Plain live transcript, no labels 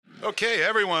Okay,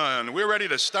 everyone, we're ready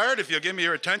to start. If you'll give me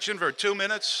your attention for 2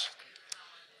 minutes,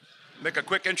 make a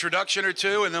quick introduction or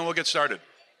two, and then we'll get started.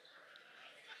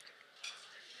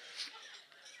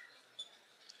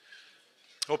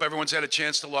 Hope everyone's had a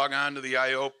chance to log on to the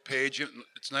I.O. page.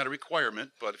 It's not a requirement,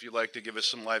 but if you'd like to give us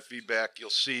some live feedback, you'll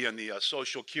see in the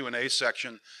social Q&A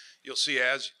section, you'll see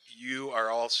as you are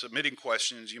all submitting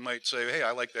questions, you might say, hey, I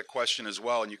like that question as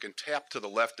well, and you can tap to the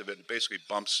left of it and basically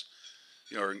bumps,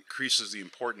 or increases the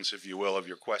importance, if you will, of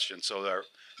your question. So our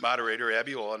moderator,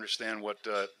 Abby, will understand what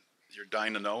you're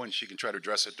dying to know, and she can try to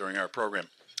address it during our program.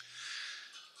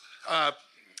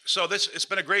 So it's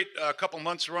been a great couple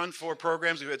months run for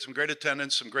programs. We've had some great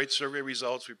attendance, some great survey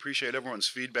results. We appreciate everyone's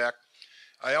feedback.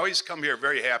 I always come here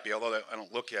very happy, although I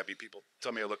don't look happy. People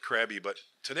tell me I look crabby, but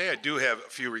today I do have a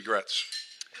few regrets.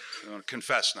 I'm going to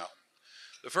confess now.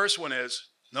 The first one is,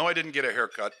 no, I didn't get a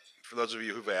haircut, for those of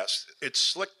you who've asked. It's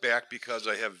slicked back because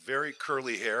I have very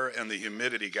curly hair, and the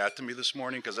humidity got to me this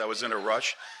morning because I was in a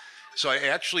rush. So I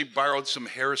actually borrowed some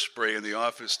hairspray in the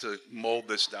office to mold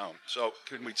this down. So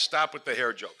can we stop with the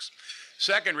hair jokes?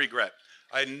 Second regret,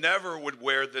 I never would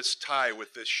wear this tie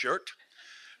with this shirt,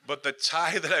 but the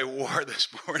tie that I wore this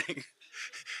morning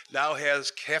now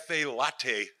has cafe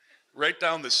latte right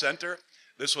down the center.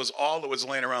 This was all that was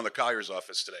laying around the Collier's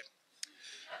office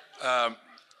today.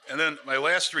 And then my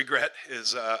last regret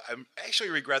is I actually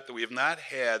regret that we have not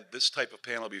had this type of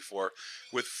panel before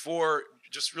with four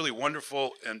just really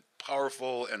wonderful and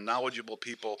powerful and knowledgeable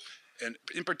people, and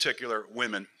in particular,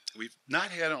 women. We've not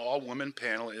had an all-women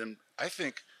panel in, I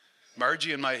think,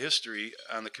 Margie and my history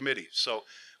on the committee. So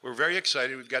we're very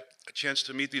excited. We've got a chance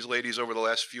to meet these ladies over the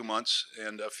last few months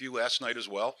and a few last night as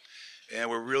well, and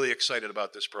we're really excited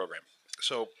about this program.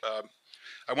 So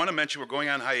I want to mention we're going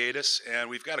on hiatus, and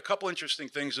we've got a couple interesting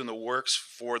things in the works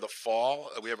for the fall.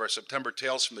 We have our September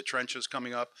Tales from the Trenches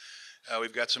coming up.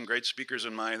 We've got some great speakers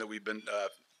in mind that we've been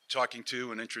talking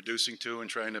to and introducing to and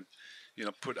trying to,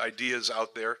 put ideas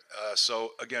out there. So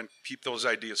again, keep those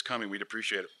ideas coming. We'd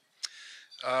appreciate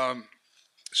it.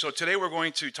 So today we're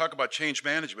going to talk about change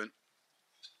management.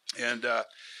 And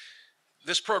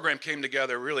this program came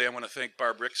together, really, I want to thank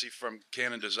Barb Rixey from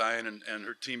Canon Design and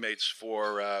her teammates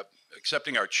for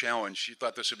accepting our challenge. She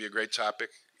thought this would be a great topic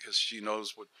because she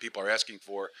knows what people are asking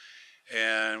for.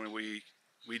 And we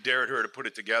dared her to put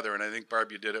it together, and I think,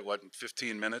 Barb, you did it, in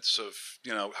 15 minutes of,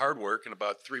 hard work and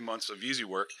about 3 months of easy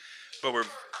work. But we're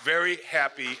very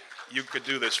happy you could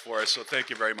do this for us, so thank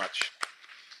you very much.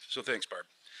 So thanks, Barb.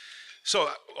 So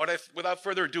without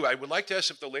further ado, I would like to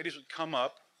ask if the ladies would come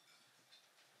up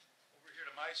over here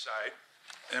to my side,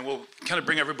 and we'll kind of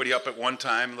bring everybody up at one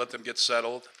time and let them get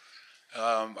settled.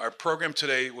 Our program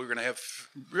today, we're going to have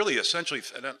really essentially,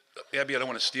 Abby, I don't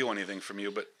want to steal anything from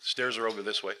you, but stairs are over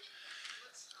this way.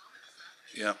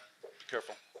 Yeah, be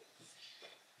careful.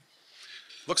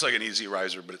 Looks like an easy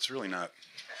riser, but it's really not.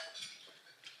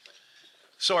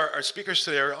 So our speakers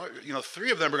today are,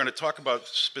 three of them are going to talk about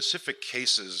specific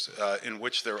cases in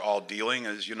which they're all dealing.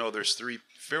 As you know, there's three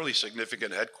fairly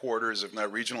significant headquarters, if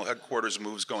not regional headquarters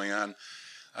moves going on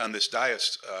this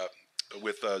dais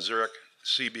with Zurich,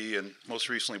 CB, and most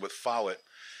recently with Follett.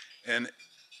 And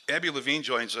Abby Levine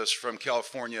joins us from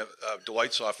California,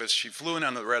 Deloitte's office. She flew in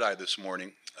on the red-eye this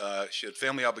morning. She had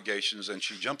family obligations, and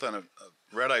she jumped on a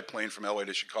red-eye plane from LA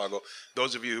to Chicago.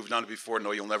 Those of you who've done it before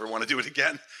know you'll never want to do it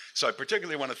again. So I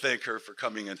particularly want to thank her for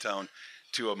coming in town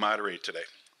to moderate today.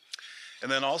 And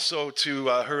then also to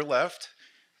her left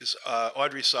is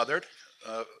Audrey Southard,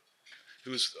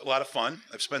 who's a lot of fun.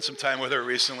 I've spent some time with her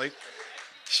recently.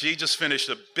 She just finished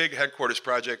a big headquarters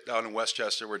project down in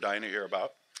Westchester we're dying to hear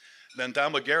about. Then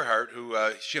Damla Gerhart, who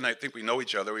she and I think we know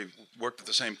each other. We've worked at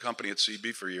the same company at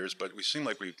CB for years, but we seem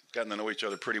like we've gotten to know each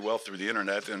other pretty well through the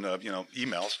internet and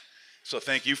emails. So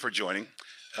thank you for joining.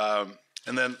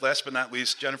 And then last but not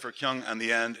least, Jennifer Kyung on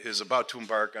the end is about to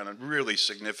embark on a really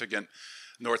significant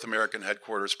North American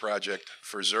headquarters project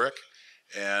for Zurich.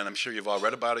 And I'm sure you've all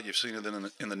read about it. You've seen it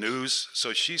in the news.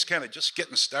 So she's kind of just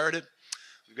getting started.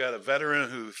 We've got a veteran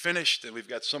who finished, and we've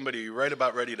got somebody right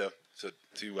about ready to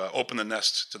open the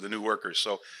nest to the new workers.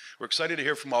 So we're excited to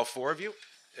hear from all four of you,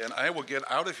 and I will get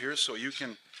out of here so you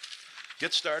can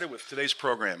get started with today's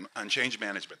program on change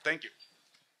management. Thank you.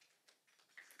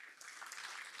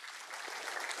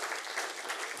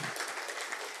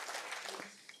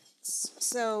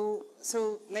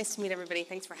 So nice to meet everybody.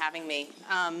 Thanks for having me.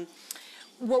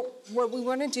 What we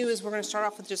want to do is we're going to start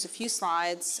off with just a few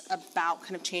slides about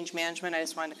kind of change management. I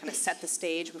just wanted to kind of set the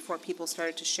stage before people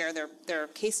started to share their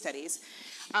case studies.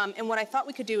 And what I thought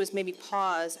we could do is maybe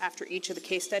pause after each of the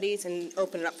case studies and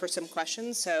open it up for some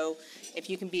questions. So if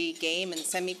you can be game and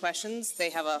send me questions, they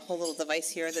have a whole little device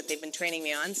here that they've been training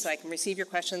me on, so I can receive your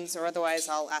questions, or otherwise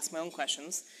I'll ask my own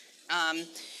questions.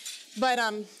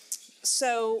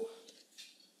 So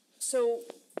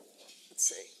let's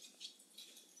see.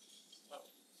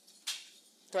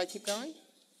 Do I keep going?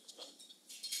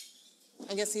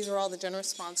 I guess these are all the generous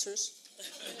sponsors.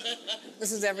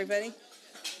 This is everybody?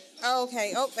 Oh,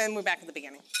 okay. Oh, and we're back at the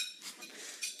beginning.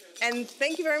 And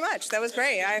thank you very much. That was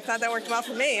great. I thought that worked well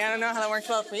for me. I don't know how that worked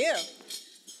well for you.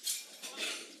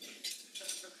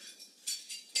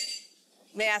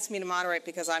 They asked me to moderate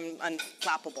because I'm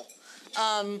unflappable.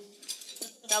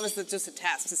 That was just a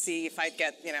test to see if I'd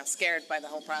get, scared by the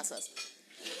whole process.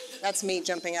 That's me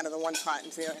jumping out of the one pot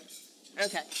into the other.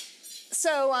 Okay.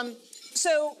 So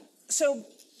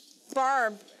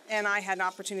Barb and I had an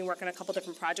opportunity to work on a couple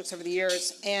different projects over the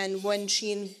years, and when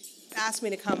she asked me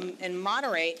to come and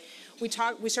moderate, we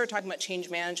started talking about change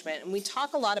management, and we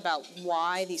talk a lot about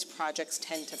why these projects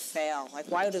tend to fail. Like,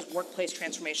 why does workplace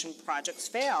transformation projects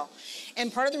fail?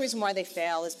 And part of the reason why they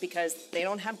fail is because they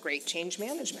don't have great change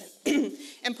management.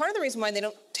 And part of the reason why they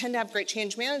don't tend to have great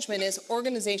change management is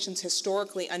organizations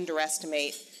historically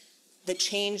underestimate the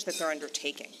change that they're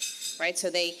undertaking, right?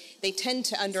 So they tend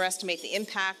to underestimate the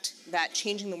impact that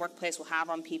changing the workplace will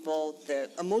have on people, the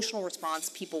emotional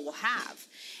response people will have.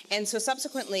 And so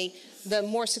subsequently, the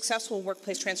more successful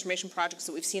workplace transformation projects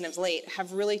that we've seen of late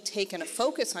have really taken a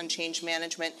focus on change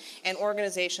management, and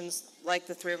organizations like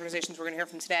the three organizations we're going to hear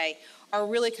from today are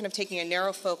really kind of taking a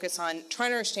narrow focus on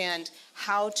trying to understand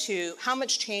how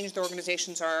much change the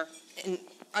organizations are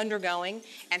undergoing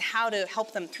and how to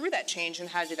help them through that change and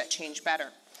how to do that change better.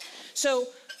 So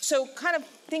kind of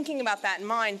thinking about that in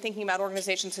mind, thinking about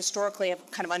organizations historically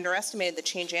have kind of underestimated the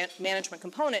change management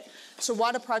component. So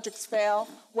why do projects fail?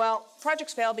 Well,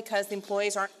 projects fail because the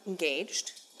employees aren't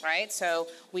engaged, right? So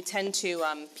we tend to,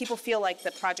 people feel like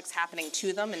the project's happening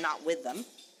to them and not with them.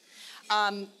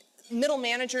 Middle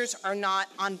managers are not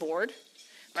on board,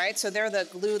 right? So they're the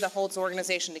glue that holds the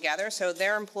organization together. So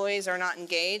their employees are not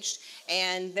engaged,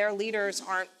 and their leaders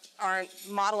aren't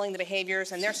modeling the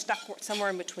behaviors, and they're stuck somewhere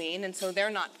in between, and so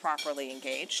they're not properly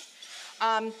engaged.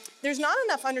 There's not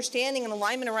enough understanding and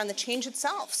alignment around the change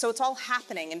itself, so it's all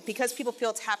happening, and because people feel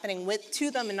it's happening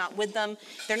to them and not with them,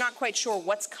 they're not quite sure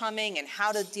what's coming and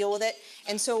how to deal with it,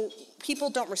 and so people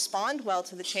don't respond well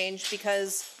to the change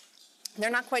because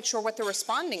they're not quite sure what they're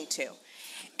responding to.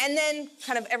 And then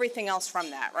kind of everything else from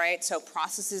that, right? So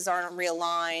processes aren't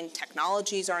realigned,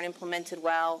 technologies aren't implemented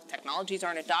well, technologies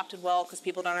aren't adopted well because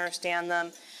people don't understand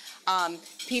them.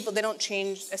 They don't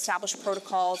establish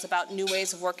protocols about new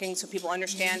ways of working so people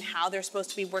understand how they're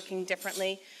supposed to be working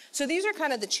differently. So these are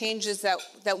kind of the changes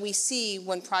that we see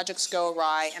when projects go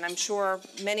awry, and I'm sure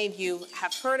many of you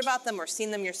have heard about them or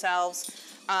seen them yourselves.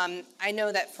 I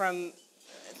know that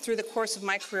through the course of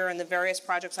my career and the various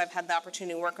projects I've had the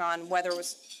opportunity to work on, whether it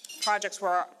was projects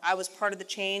where I was part of the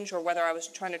change or whether I was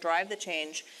trying to drive the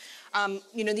change,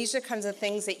 these are kinds of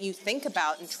things that you think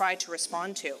about and try to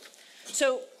respond to.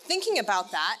 So thinking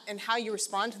about that and how you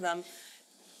respond to them,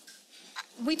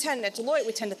 at Deloitte,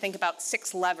 we tend to think about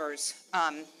 6 levers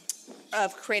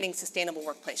of creating sustainable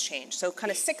workplace change. So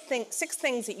kind of 6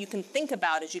 things that you can think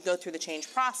about as you go through the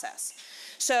change process.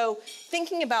 So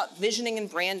thinking about visioning and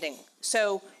branding.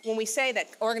 So when we say that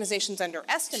organizations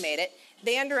underestimate it,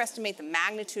 they underestimate the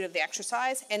magnitude of the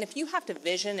exercise, and if you have to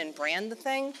vision and brand the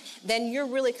thing, then you're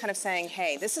really kind of saying,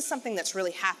 hey, this is something that's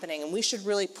really happening, and we should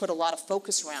really put a lot of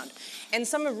focus around. And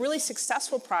some of really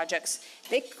successful projects,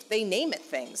 they name it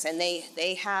things, and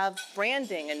they have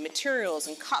branding and materials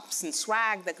and cups and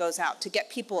swag that goes out to get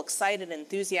people excited and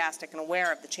enthusiastic and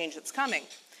aware of the change that's coming.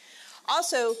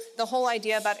 Also, the whole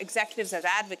idea about executives as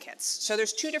advocates. So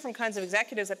there's 2 different kinds of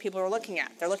executives that people are looking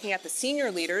at. They're looking at the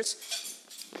senior leaders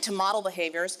to model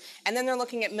behaviors, and then they're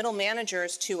looking at middle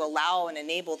managers to allow and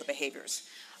enable the behaviors.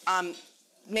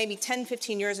 Maybe 10,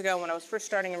 15 years ago when I was first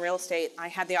starting in real estate, I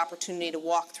had the opportunity to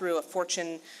walk through a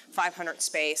Fortune 500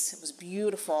 space. It was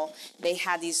beautiful. They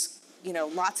had these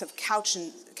lots of couch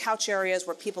areas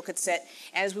where people could sit.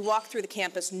 And as we walked through the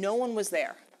campus, no one was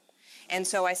there. And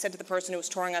so I said to the person who was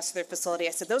touring us their facility,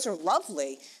 I said, those are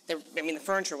lovely. The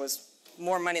furniture was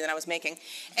more money than I was making.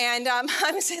 And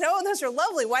I said, oh, those are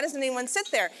lovely. Why doesn't anyone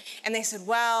sit there? And they said,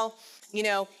 well,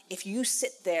 if you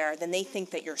sit there, then they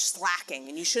think that you're slacking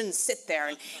and you shouldn't sit there.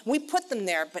 And we put them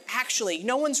there, but actually,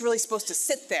 no one's really supposed to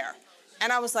sit there.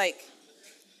 And I was like,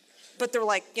 but they're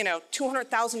like,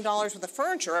 $200,000 worth of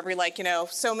furniture every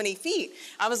so many feet.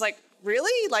 I was like,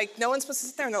 really? Like, no one's supposed to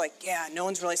sit there? And they're like, yeah, no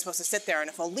one's really supposed to sit there. And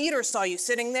if a leader saw you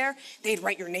sitting there, they'd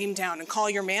write your name down and call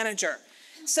your manager.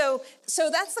 So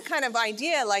that's the kind of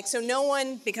idea, so no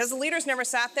one, because the leaders never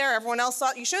sat there, everyone else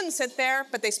thought you shouldn't sit there,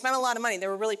 but they spent a lot of money. They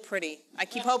were really pretty. I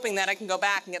keep hoping that I can go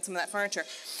back and get some of that furniture.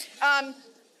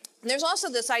 There's also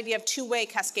this idea of two-way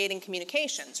cascading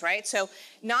communications, right? So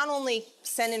not only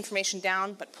send information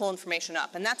down, but pull information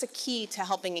up. And that's a key to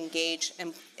helping engage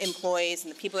employees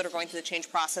and the people that are going through the change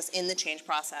process in the change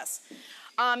process.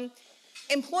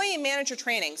 Employee and manager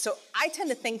training. So I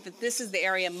tend to think that this is the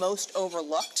area most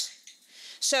overlooked.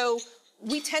 So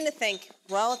we tend to think,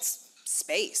 well, it's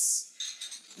space.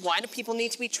 Why do people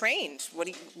need to be trained?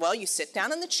 Well, you sit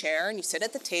down in the chair and you sit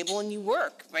at the table and you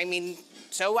work. I mean,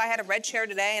 so I had a red chair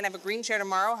today and I have a green chair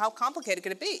tomorrow. How complicated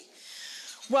could it be?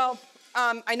 Well,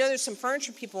 I know there's some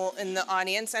furniture people in the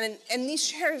audience, and these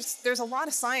chairs, there's a lot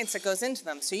of science that goes into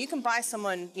them. So you can buy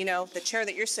someone, the chair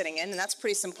that you're sitting in, and that's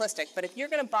pretty simplistic. But if you're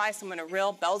going to buy someone a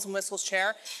real bells and whistles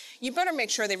chair, you better make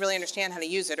sure they really understand how to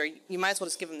use it, or you might as well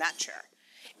just give them that chair.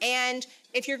 And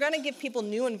if you're going to give people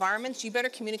new environments, you better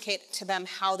communicate to them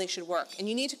how they should work. And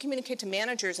you need to communicate to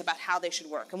managers about how they should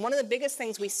work. And one of the biggest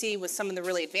things we see with some of the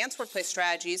really advanced workplace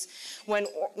strategies, when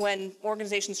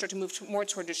organizations start to move more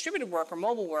toward distributed work or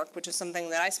mobile work, which is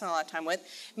something that I spend a lot of time with,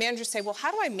 managers say, well,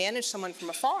 how do I manage someone from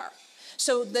afar?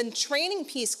 So the training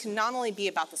piece can not only be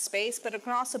about the space, but it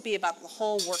can also be about the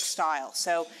whole work style.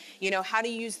 So, how do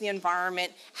you use the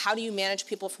environment? How do you manage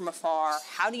people from afar?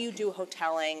 How do you do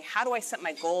hoteling? How do I set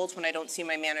my goals when I don't see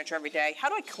my manager every day? How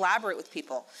do I collaborate with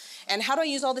people? And how do I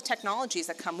use all the technologies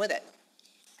that come with it?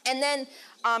 And then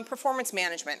performance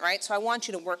management, right? So I want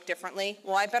you to work differently.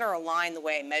 Well, I better align the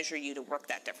way I measure you to work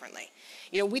that differently.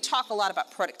 We talk a lot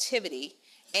about productivity.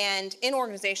 And in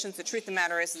organizations, the truth of the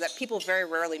matter is that people very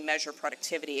rarely measure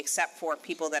productivity except for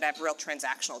people that have real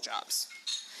transactional jobs.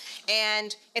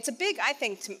 And it's a big, I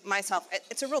think to myself,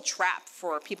 it's a real trap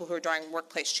for people who are doing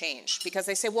workplace change, because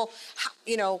they say, well,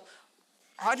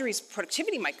 Audrey's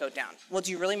productivity might go down. Well,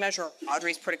 do you really measure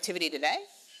Audrey's productivity today?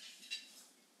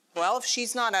 Well, if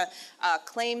she's not a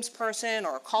claims person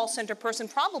or a call center person,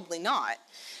 probably not.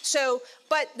 So,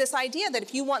 but this idea that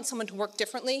if you want someone to work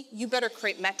differently, you better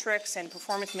create metrics and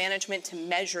performance management to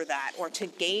measure that, or to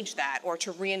gauge that, or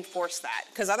to reinforce that,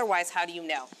 because otherwise, how do you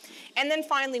know? And then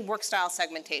finally, work style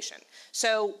segmentation.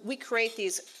 So we create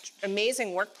these amazing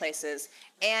workplaces,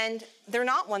 and they're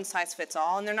not one size fits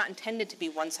all, and they're not intended to be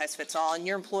one size fits all, and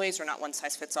your employees are not one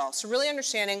size fits all. So really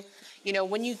understanding,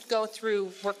 when you go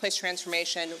through workplace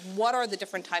transformation, what are the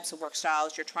different types of work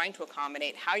styles you're trying to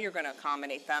accommodate, how you're going to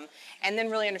accommodate them, and then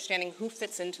really understanding who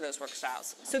fits into those work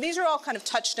styles. So these are all kind of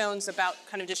touchstones about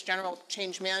kind of just general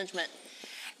change management.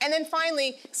 And then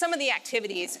finally, some of the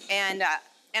activities, and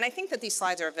I think that these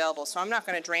slides are available, so I'm not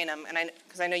going to drain them,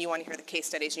 because I know you want to hear the case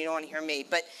studies and you don't want to hear me,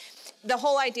 but the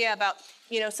whole idea about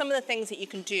some of the things that you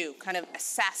can do, kind of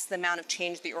assess the amount of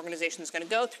change the organization is going to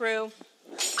go through,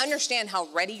 understand how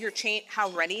ready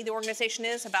the organization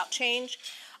is about change,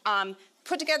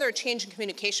 put together a change and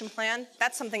communication plan.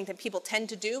 That's something that people tend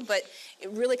to do, but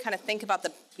really kind of think about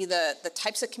the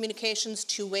types of communications,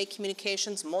 two-way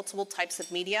communications, multiple types of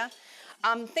media.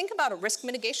 Think about a risk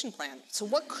mitigation plan. So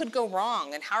what could go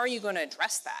wrong, and how are you going to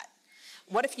address that?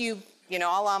 What if you, a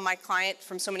la my client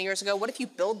from so many years ago, what if you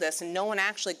build this and no one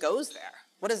actually goes there?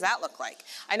 What does that look like?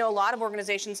 I know a lot of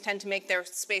organizations tend to make their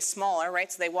space smaller,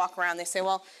 right? So they walk around, they say,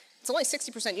 well, it's only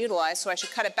 60% utilized, so I should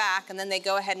cut it back, and then they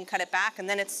go ahead and cut it back, and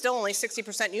then it's still only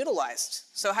 60% utilized.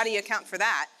 So how do you account for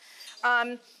that?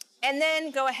 And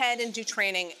then go ahead and do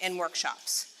training and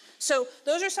workshops. So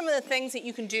those are some of the things that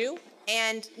you can do.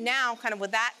 And now, kind of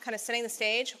with that kind of setting the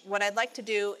stage, what I'd like to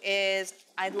do is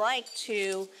I'd like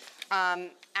to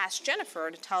ask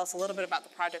Jennifer to tell us a little bit about the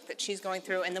project that she's going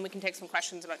through, and then we can take some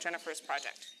questions about Jennifer's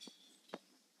project.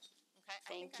 Okay,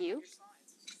 thank you.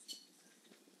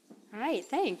 All right,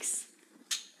 thanks.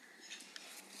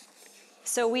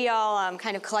 So we all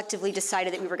kind of collectively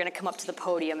decided that we were going to come up to the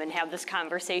podium and have this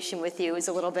conversation with you. It was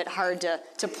a little bit hard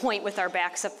to point with our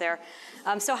backs up there.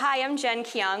 So hi, I'm Jen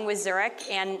Kyung with Zurich,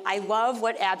 and I love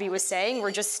what Abby was saying.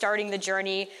 We're just starting the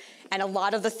journey, and a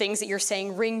lot of the things that you're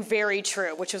saying ring very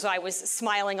true, which is why I was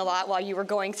smiling a lot while you were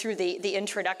going through the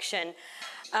introduction.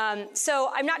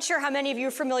 So I'm not sure how many of you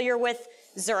are familiar with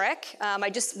Zurich. I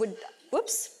just would,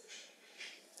 whoops,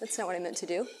 that's not what I meant to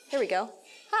do. There we go.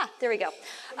 There we go.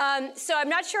 So I'm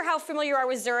not sure how familiar you are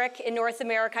with Zurich in North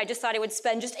America. I just thought I would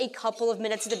spend just a couple of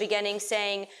minutes at the beginning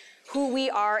saying who we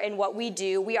are and what we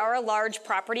do. We are a large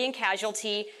property and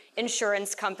casualty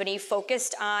insurance company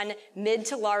focused on mid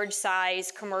to large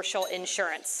size commercial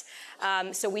insurance.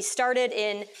 So we started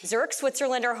in Zurich,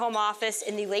 Switzerland, our home office,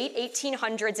 in the late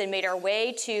 1800s and made our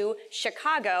way to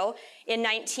Chicago in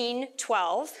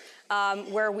 1912,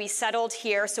 where we settled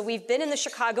here. So we've been in the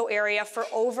Chicago area for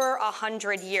over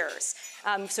 100 years.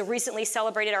 So recently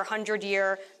celebrated our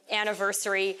 100-year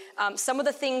anniversary. Some of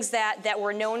the things that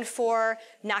we're known for,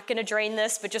 not going to drain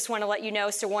this, but just want to let you know,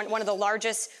 so one of the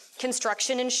largest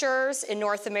construction insurers in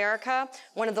North America,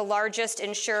 one of the largest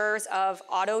insurers of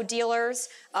auto dealers,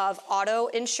 of auto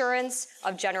insurance,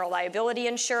 of general liability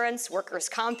insurance, workers'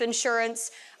 comp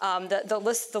insurance,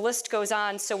 the list goes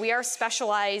on. So we are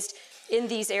specialized in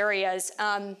these areas.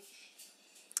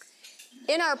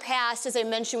 In our past, as I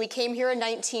mentioned, we came here in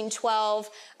 1912.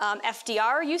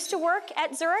 FDR used to work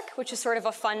at Zurich, which is sort of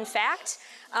a fun fact.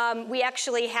 We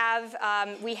actually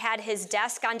we had his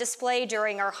desk on display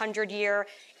during our 100-year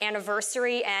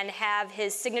anniversary and have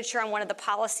his signature on one of the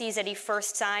policies that he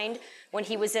first signed when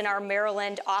he was in our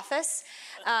Maryland office.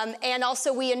 And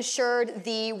also we insured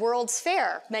the World's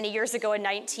Fair many years ago in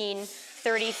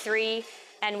 1933.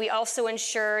 And we also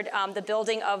insured the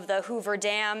building of the Hoover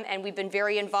Dam, and we've been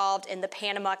very involved in the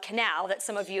Panama Canal that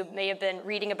some of you may have been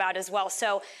reading about as well.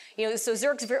 So, so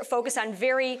Zurich's focused on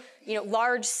very,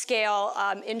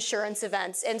 large-scale insurance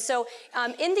events. And so,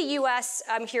 in the U.S.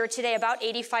 Here today, about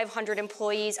 8,500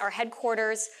 employees. Our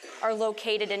headquarters are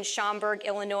located in Schaumburg,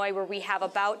 Illinois, where we have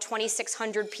about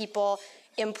 2,600 people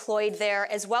employed there,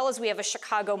 as well as we have a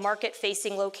Chicago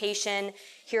market-facing location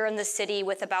here in the city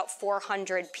with about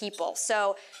 400 people.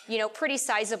 So, pretty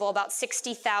sizable, about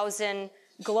 60,000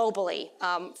 globally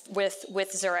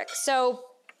with Zurich.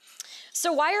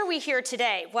 So why are we here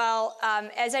today? Well,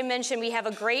 as I mentioned, we have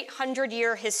a great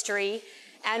 100-year history,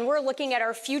 and we're looking at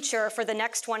our future for the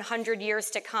next 100 years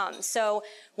to come. So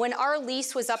when our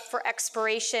lease was up for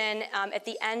expiration at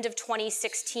the end of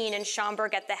 2016 in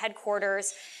Schaumburg at the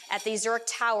headquarters at the Zurich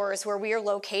Towers, where we are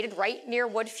located right near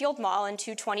Woodfield Mall and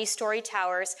two 20-story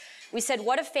towers, we said,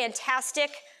 what a fantastic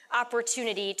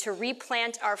opportunity to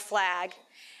replant our flag.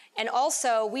 And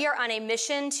also, we are on a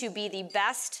mission to be the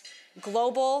best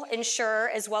global insurer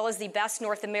as well as the best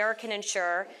North American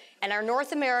insurer. And our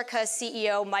North America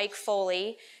CEO, Mike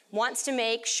Foley, wants to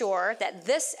make sure that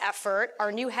this effort,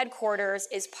 our new headquarters,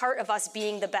 is part of us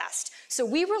being the best. So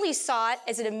we really saw it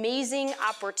as an amazing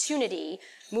opportunity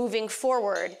moving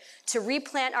forward to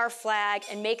replant our flag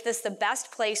and make this the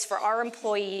best place for our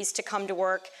employees to come to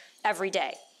work every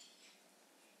day.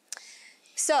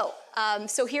 So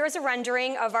here's a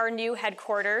rendering of our new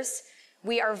headquarters.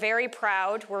 We are very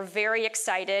proud. We're very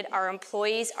excited. Our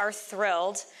employees are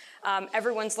thrilled.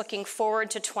 Everyone's looking forward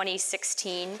to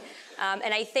 2016.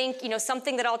 And I think,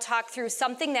 something that I'll talk through,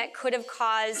 something that could have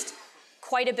caused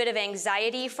quite a bit of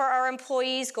anxiety for our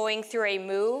employees going through a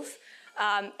move.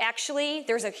 Actually,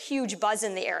 there's a huge buzz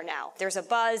in the air now. There's a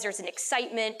buzz, there's an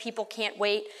excitement. People can't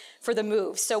wait for the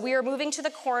move. So we are moving to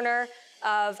the corner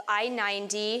of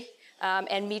I-90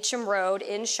 and Meacham Road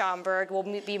in Schaumburg. We'll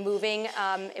be moving,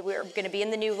 we're going to be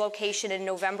in the new location in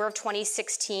November of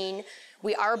 2016.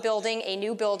 We are building a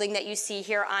new building that you see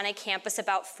here on a campus,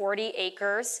 about 40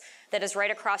 acres, that is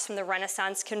right across from the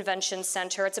Renaissance Convention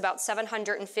Center. It's about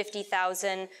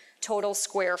 750,000 total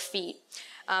square feet.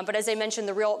 But as I mentioned,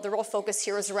 the real focus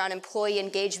here is around employee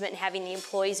engagement and having the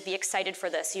employees be excited for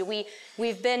this.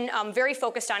 We've been very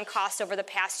focused on cost over the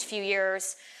past few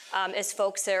years, as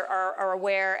folks are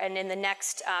aware, and in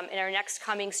our next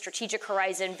coming strategic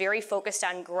horizon, very focused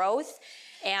on growth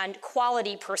and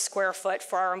quality per square foot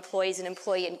for our employees and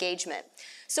employee engagement.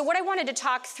 So what I wanted to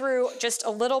talk through just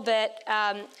a little bit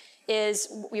is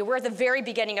we're at the very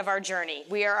beginning of our journey.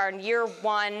 We are on year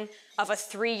one of a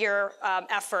 3-year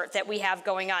effort that we have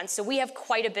going on. So we have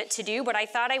quite a bit to do, but I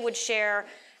thought I would share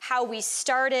how we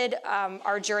started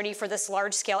our journey for this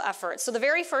large-scale effort. So the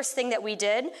very first thing that we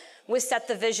did was set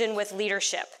the vision with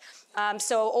leadership.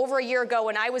 So over a year ago,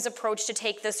 when I was approached to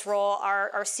take this role,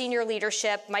 our senior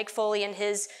leadership, Mike Foley and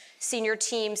his senior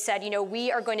team said,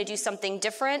 we are going to do something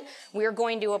different. We are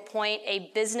going to appoint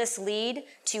a business lead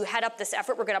to head up this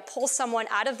effort. We're going to pull someone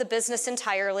out of the business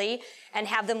entirely and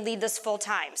have them lead this full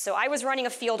time. So I was running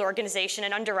a field organization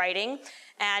in underwriting,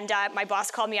 and my boss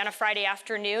called me on a Friday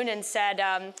afternoon and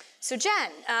said, so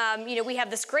Jen, we have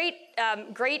this great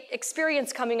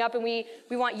experience coming up, and we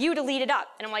want you to lead it up.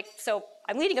 And I'm like, so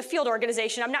I'm leading a field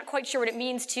organization. I'm not quite sure what it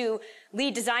means to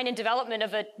lead design and development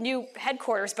of a new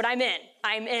headquarters, but I'm in.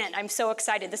 I'm so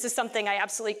excited. This is something I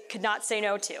absolutely could not say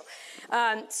no to.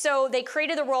 So they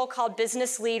created a role called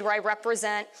business lead, where I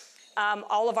represent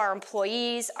all of our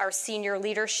employees, our senior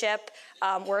leadership,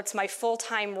 where it's my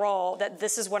full-time role, that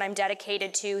this is what I'm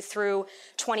dedicated to through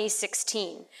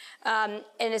 2016. And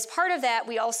as part of that,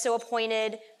 we also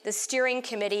appointed the steering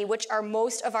committee, which are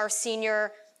most of our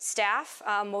senior staff,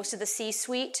 most of the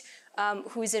C-suite,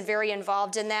 who's very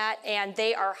involved in that, and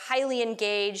they are highly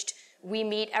engaged. We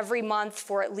meet every month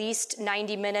for at least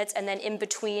 90 minutes and then in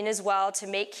between as well to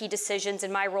make key decisions,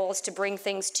 and my role is to bring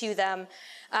things to them.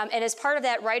 And as part of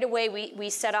that, right away, we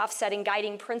set off setting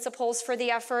guiding principles for the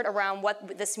effort around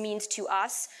what this means to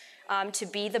us, to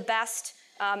be the best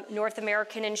North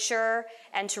American insurer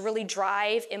and to really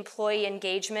drive employee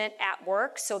engagement at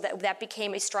work, so that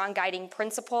became a strong guiding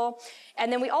principle.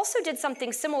 And then we also did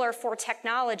something similar for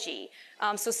technology.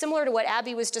 So similar to what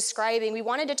Abby was describing, we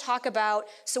wanted to talk about,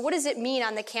 so what does it mean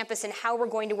on the campus and how we're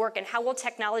going to work and how will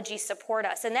technology support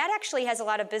us? And that actually has a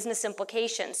lot of business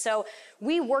implications. So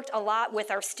we worked a lot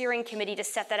with our steering committee to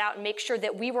set that out and make sure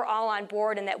that we were all on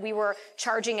board and that we were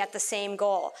charging at the same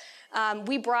goal.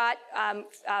 We brought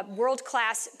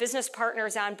world-class business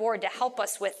partners on board to help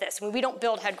us with this. I mean, we don't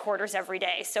build headquarters every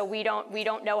day, so we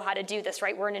don't know how to do this,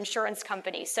 right? We're an insurance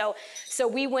company. So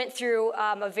we went through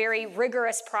a very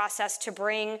rigorous process to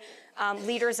bring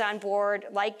leaders on board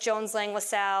like Jones Lang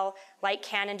LaSalle, like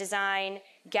Canon Design,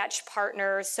 Getch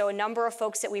Partners, so a number of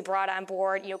folks that we brought on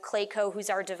board, Clayco, who's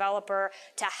our developer,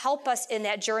 to help us in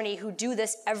that journey, who do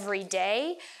this every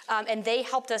day, and they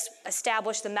helped us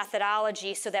establish the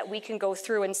methodology so that we can go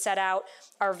through and set out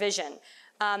our vision.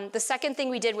 The second thing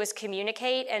we did was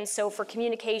communicate, and so for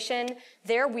communication,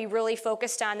 there we really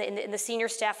focused on, and the senior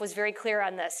staff was very clear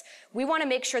on this. We want to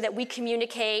make sure that we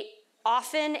communicate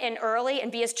often and early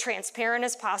and be as transparent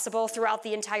as possible throughout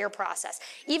the entire process.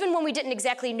 Even when we didn't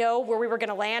exactly know where we were going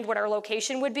to land, what our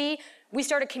location would be, we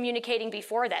started communicating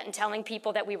before that and telling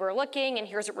people that we were looking and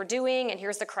here's what we're doing and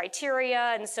here's the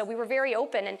criteria. And so we were very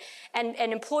open, and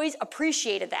employees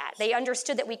appreciated that. They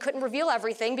understood that we couldn't reveal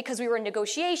everything because we were in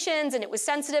negotiations and it was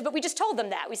sensitive, but we just told them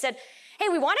that. We said, hey,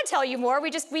 we want to tell you more, we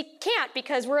can't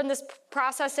because we're in this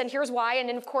process and here's why. And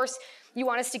then of course, you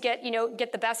want us to get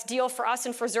the best deal for us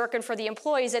and for Zurich and for the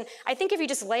employees. And I think if you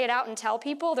just lay it out and tell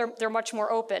people, they're much more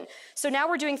open. So now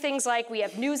we're doing things like we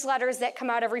have newsletters that come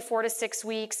out every 4 to 6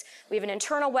 weeks. We have an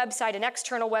internal website, an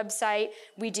external website.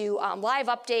 We do live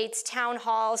updates, town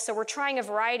halls. So we're trying a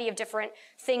variety of different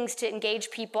things to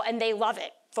engage people, and they love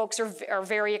it. Folks are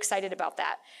very excited about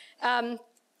that.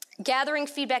 Gathering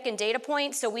feedback and data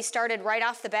points. So we started right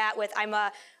off the bat with I'm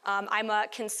a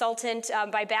consultant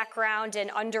by background and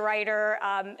underwriter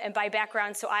and by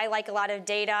background. So I like a lot of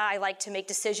data. I like to make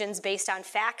decisions based on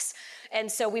facts.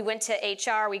 And so we went to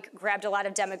HR. We grabbed a lot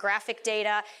of demographic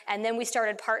data, and then we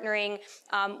started partnering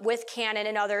with Canon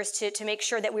and others to make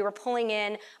sure that we were pulling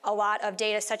in a lot of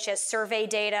data, such as survey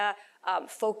data,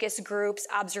 focus groups,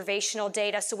 observational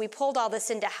data. So we pulled all this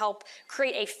in to help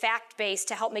create a fact base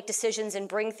to help make decisions and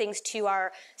bring things to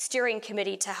our steering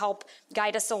committee to help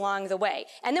guide us along the way.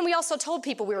 And then we also told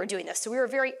people we were doing this. So we were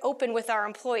very open with our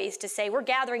employees to say, we're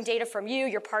gathering data from you,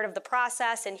 you're part of the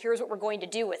process, and here's what we're going to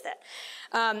do with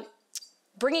it.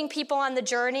 Bringing people on the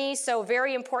journey, so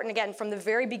very important, again, from the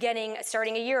very beginning,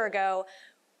 starting a year ago,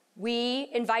 we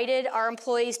invited our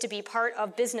employees to be part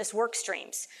of business work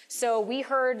streams. So we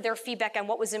heard their feedback on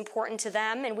what was important to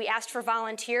them, and we asked for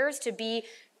volunteers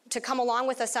to come along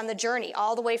with us on the journey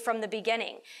all the way from the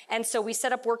beginning. And so we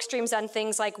set up work streams on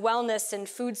things like wellness and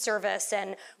food service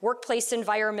and workplace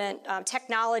environment,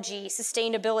 technology,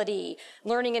 sustainability,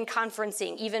 learning and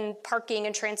conferencing, even parking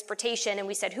and transportation. And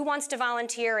we said, who wants to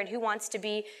volunteer and who wants to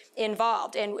be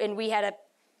involved? And we had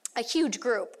a huge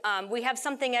group. We have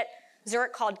something at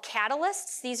Zurich called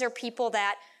catalysts. These are people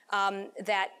that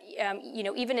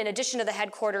even in addition to the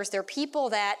headquarters, they're people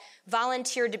that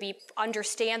volunteered to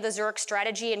understand the Zurich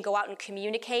strategy and go out and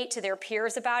communicate to their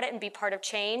peers about it and be part of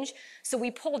change. So we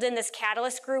pulled in this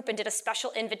catalyst group and did a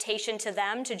special invitation to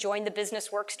them to join the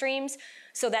business work streams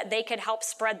so that they could help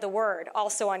spread the word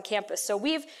also on campus. So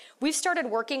we've started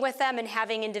working with them and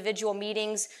having individual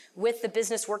meetings with the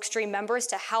business workstream members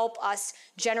to help us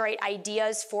generate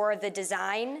ideas for the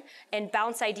design and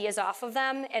bounce ideas off of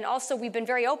them. And also we've been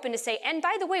very open to say, and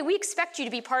by the way, we expect you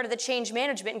to be part of the change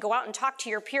management and go out and talk to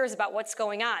your peers about what's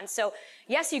going on. So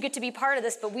yes, you get to be part of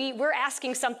this, but we're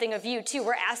asking something of you too.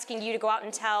 We're asking you to go out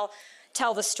and tell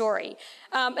the story.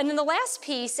 And then the last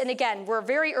piece, and again, we're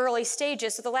very early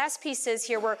stages, so the last piece is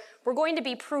here, we're going to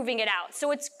be proving it out.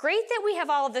 So it's great that we have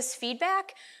all of this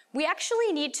feedback. We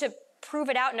actually need to prove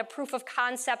it out in a proof of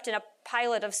concept and a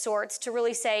pilot of sorts to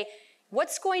really say,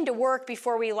 what's going to work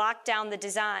before we lock down the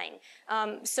design.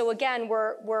 So again,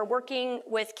 we're working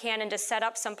with Canon to set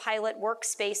up some pilot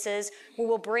workspaces where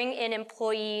we'll bring in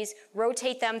employees,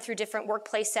 rotate them through different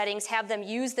workplace settings, have them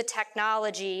use the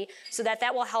technology so that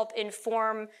will help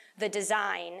inform the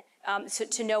design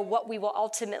to know what we will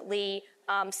ultimately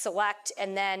select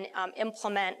and then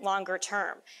implement longer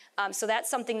term. So that's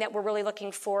something that we're really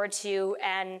looking forward to,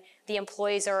 and the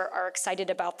employees are excited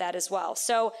about that as well.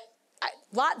 So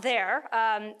lot there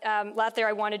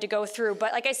I wanted to go through.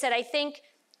 But like I said, I think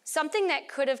something that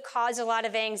could have caused a lot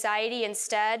of anxiety,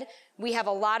 instead, we have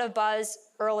a lot of buzz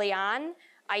early on.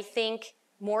 I think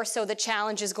more so the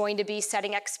challenge is going to be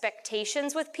setting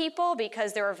expectations with people,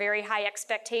 because there are very high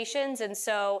expectations. And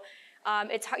so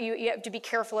you have to be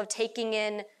careful of taking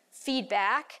in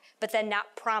feedback, but then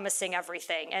not promising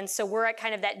everything. And so we're at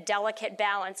kind of that delicate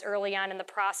balance early on in the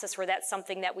process where that's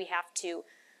something that we have to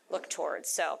look towards.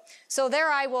 So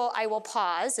there I will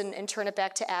pause and turn it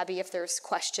back to Abby if there's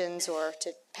questions or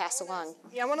to pass along.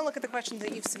 Yeah, I want to look at the questions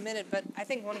that you've submitted, but I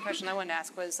think one question I wanted to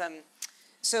ask was,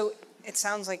 so it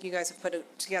sounds like you guys have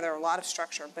put together a lot of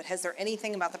structure, but has there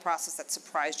anything about the process that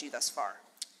surprised you thus far?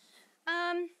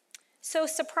 So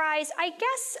surprise, I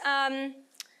guess,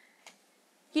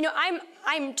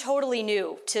 I'm totally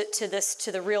new to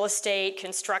the real estate,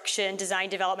 construction, design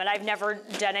development. I've never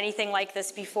done anything like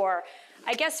this before.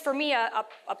 I guess for me, a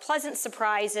pleasant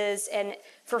surprise is, and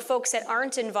for folks that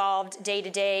aren't involved day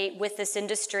to day with this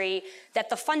industry,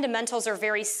 that the fundamentals are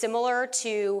very similar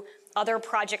to other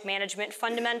project management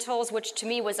fundamentals, which to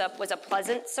me was a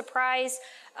pleasant surprise.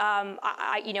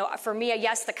 For me,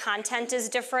 yes, the content is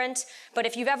different, but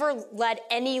if you've ever led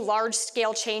any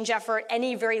large-scale change effort,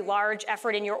 any very large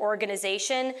effort in your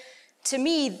organization, to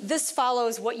me, this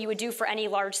follows what you would do for any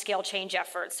large-scale change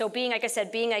effort. So being, like I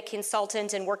said, being a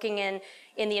consultant and working in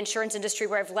the insurance industry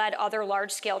where I've led other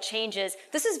large-scale changes,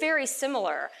 this is very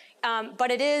similar. But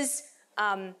it is,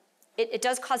 it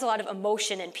does cause a lot of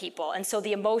emotion in people. And so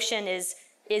the emotion is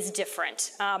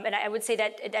different. And I would say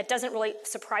that doesn't really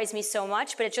surprise me so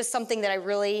much, but it's just something that I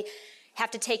really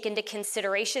have to take into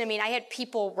consideration. I mean, I had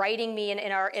people writing me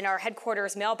in our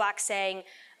headquarters mailbox saying,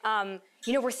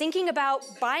 we're thinking about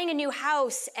buying a new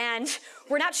house and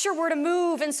we're not sure where to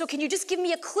move. And so can you just give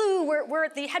me a clue where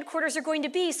the headquarters are going to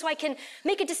be so I can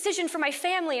make a decision for my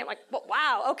family? I'm like, well,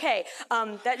 wow, okay.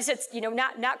 That is,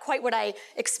 not quite what I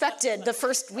expected the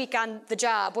first week on the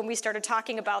job when we started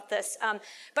talking about this.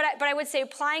 But I would say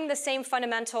applying the same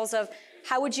fundamentals of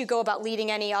how would you go about leading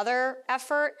any other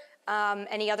effort,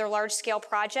 any other large scale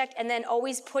project, and then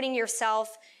always putting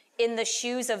yourself in the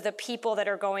shoes of the people that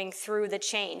are going through the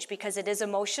change, because it is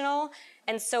emotional.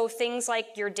 And so things like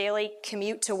your daily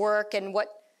commute to work and what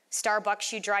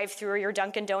Starbucks you drive through, or your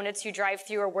Dunkin' Donuts you drive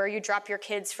through, or where you drop your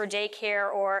kids for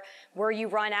daycare, or where you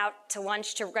run out to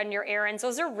lunch to run your errands,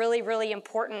 those are really, really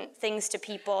important things to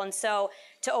people. And so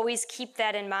to always keep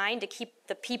that in mind, to keep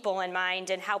the people in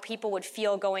mind and how people would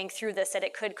feel going through this, that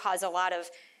it could cause a lot of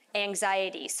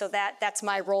anxiety. So that's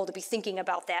my role, to be thinking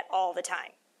about that all the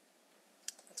time.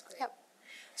 Yep.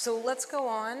 So let's go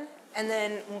on, and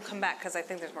then we'll come back because I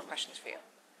think there's more questions for you.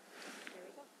 Here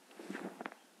we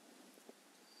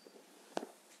go.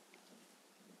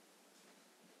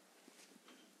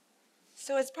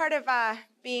 So as part of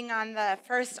being on the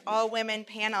first all-women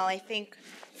panel, I think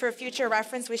for future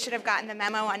reference, we should have gotten the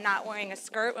memo on not wearing a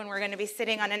skirt when we're going to be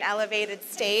sitting on an elevated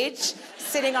stage,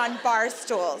 sitting on bar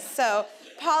stools. So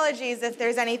apologies if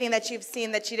there's anything that you've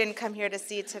seen that you didn't come here to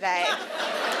see today.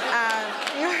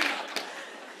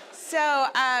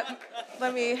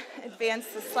 Let me advance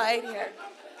the slide here.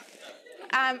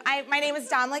 My name is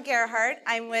Damla Gerhart.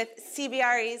 I'm with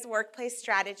CBRE's Workplace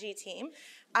Strategy team.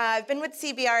 I've been with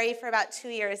CBRE for about 2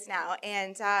 years now,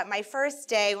 and my first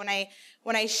day when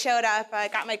I showed up, I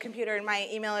got my computer and my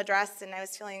email address, and I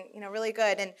was feeling really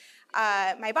good. And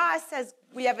my boss says,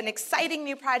 "We have an exciting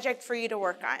new project for you to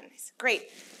work on." I said,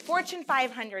 "Great, Fortune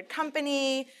 500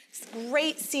 company,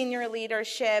 great senior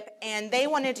leadership, and they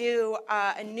want to do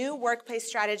a new workplace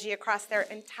strategy across their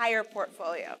entire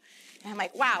portfolio." And I'm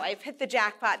like, "Wow, I've hit the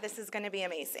jackpot. This is going to be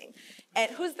amazing."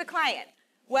 And who's the client?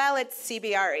 Well, it's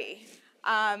CBRE.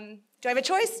 Do I have a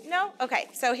choice? No? Okay,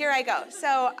 so here I go.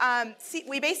 So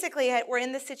we basically were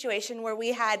in this situation where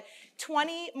we had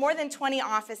more than 20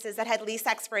 offices that had lease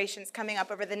expirations coming up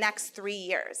over the next 3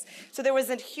 years. So there was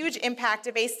a huge impact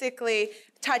to basically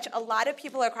touch a lot of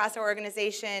people across our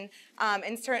organization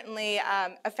and certainly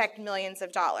affect millions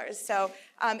of dollars. So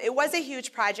it was a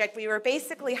huge project. We were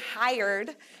basically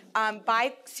hired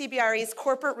by CBRE's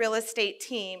corporate real estate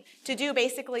team to do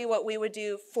basically what we would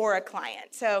do for a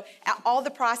client. So all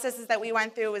the processes that we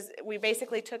went through we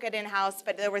basically took it in-house,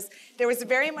 but there was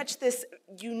very much this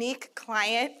unique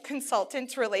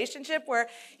client-consultant relationship where,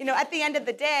 at the end of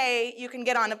the day, you can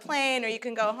get on a plane or you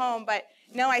can go home, but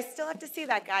no, I still have to see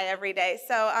that guy every day.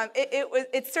 So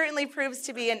it certainly proves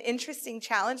to be an interesting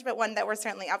challenge, but one that we're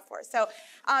certainly up for. So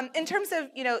in terms of,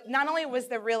 not only was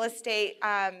the real estate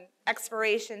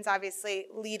expirations obviously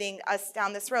leading us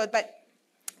down this road, but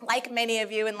like many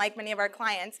of you and like many of our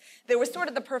clients, there was sort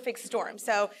of the perfect storm.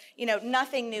 So,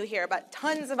 nothing new here, but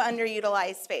tons of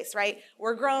underutilized space, right?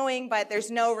 We're growing, but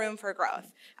there's no room for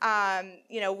growth.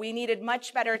 We needed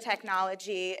much better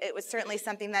technology. It was certainly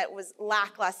something that was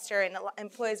lackluster, and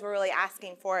employees were really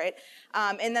asking for it.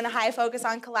 And then a high focus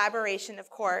on collaboration, of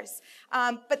course.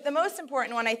 But the most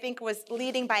important one, I think, was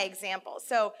leading by example.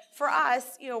 So for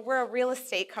us, we're a real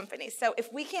estate company. So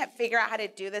if we can't figure out how to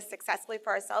do this successfully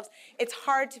for ourselves, it's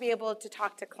hard to be able to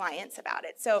talk to clients about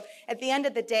it. So at the end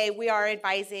of the day, we are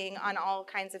advising on all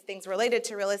kinds of things related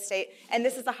to real estate, and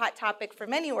this is a hot topic for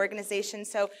many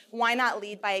organizations, so why not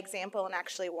lead by example and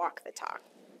actually walk the talk?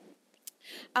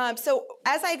 So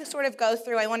as I sort of go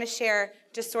through, I want to share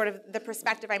just sort of the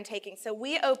perspective I'm taking. So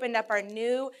we opened up our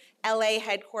new LA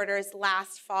headquarters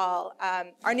last fall,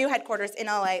 our new headquarters in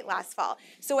LA last fall.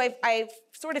 So I've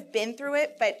sort of been through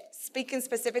it, but speaking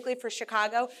specifically for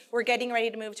Chicago, we're getting ready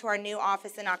to move to our new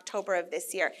office in October of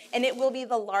this year. And it will be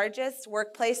the largest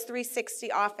Workplace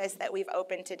 360 office that we've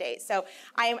opened to date. So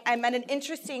I'm at an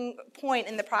interesting point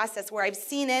in the process where I've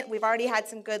seen it. We've already had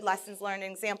some good lessons learned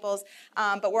and examples,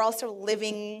 but we're also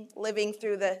living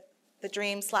through the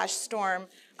dream/storm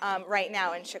right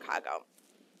now in Chicago.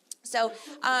 So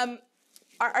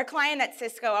our client at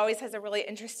Cisco always has a really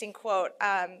interesting quote.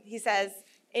 He says,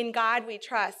 "In God we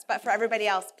trust, but for everybody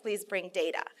else, please bring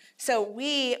data." So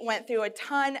we went through a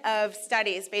ton of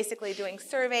studies, basically doing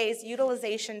surveys,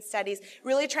 utilization studies,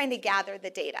 really trying to gather the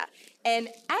data. And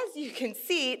as you can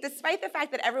see, despite the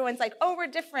fact that everyone's like, oh, we're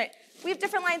different, we have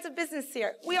different lines of business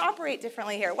here. We operate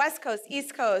differently here. West Coast,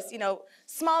 East Coast,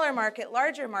 smaller market,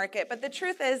 larger market. But the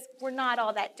truth is, we're not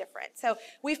all that different. So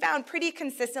we found pretty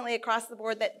consistently across the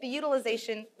board that the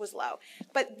utilization was low.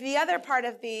 But the other part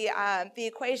of the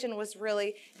equation was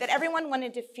really that everyone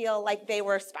wanted to feel like they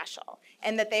were special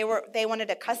and that they wanted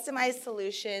a customized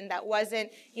solution that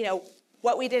wasn't,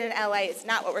 what we did in LA is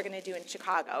not what we're going to do in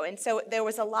Chicago. And so there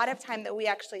was a lot of time that we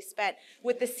actually spent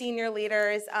with the senior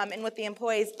leaders and with the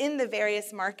employees in the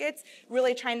various markets,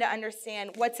 really trying to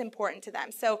understand what's important to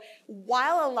them. So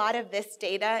while a lot of this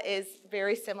data is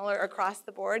very similar across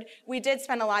the board, we did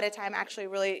spend a lot of time actually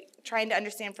really trying to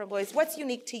understand for employees what's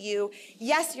unique to you.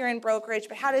 Yes, you're in brokerage,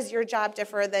 but how does your job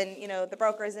differ than the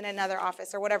brokers in another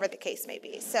office or whatever the case may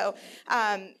be. So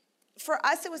for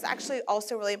us, it was actually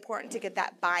also really important to get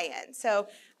that buy-in. So,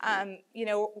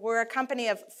 we're a company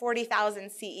of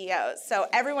 40,000 CEOs, so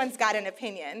everyone's got an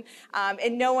opinion,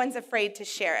 and no one's afraid to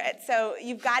share it. So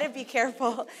you've got to be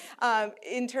careful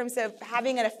in terms of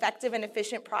having an effective and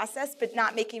efficient process, but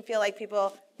not making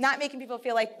people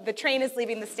feel like the train is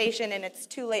leaving the station and it's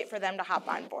too late for them to hop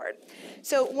on board.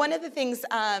 So one of the things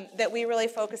that we really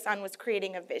focused on was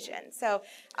creating a vision. So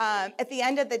at the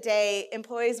end of the day,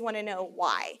 employees want to know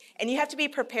why. And you have to be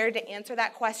prepared to answer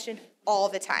that question all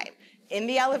the time. In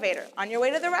the elevator, on your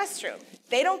way to the restroom.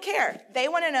 They don't care. They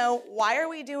want to know, why are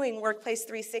we doing Workplace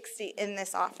 360 in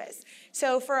this office?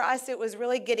 So for us, it was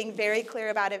really getting very clear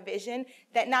about a vision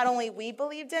that not only we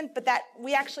believed in, but that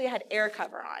we actually had air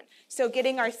cover on. So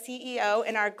getting our CEO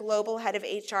and our global head of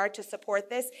HR to support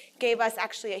this gave us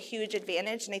actually a huge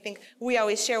advantage. And I think we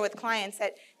always share with clients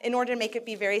that in order to make it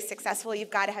be very successful, you've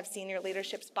got to have senior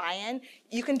leadership's buy-in.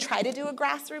 You can try to do a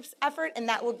grassroots effort, and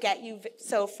that will get you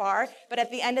so far. But at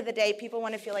the end of the day, people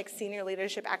want to feel like senior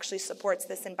leadership actually supports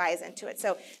this and buys into it.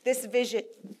 So this vision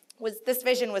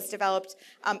was developed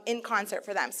in concert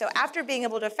for them. So after being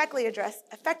able to effectively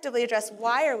address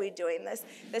why are we doing this,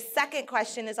 the second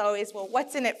question is always, well,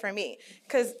 what's in it for me?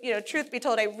 Because, truth be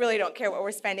told, I really don't care what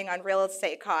we're spending on real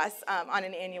estate costs on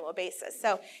an annual basis.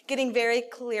 So getting very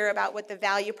clear about what the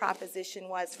value proposition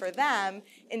was for them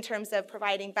in terms of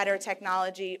providing better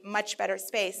technology, much better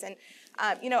space. And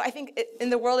I think in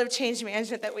the world of change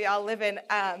management that we all live in,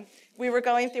 we were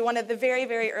going through one of the very,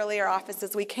 very earlier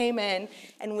offices. We came in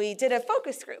and we did a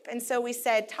focus group. And so we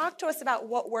said, talk to us about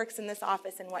what works in this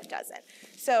office and what doesn't.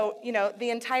 So, the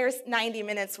entire 90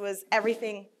 minutes was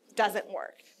everything doesn't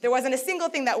work. There wasn't a single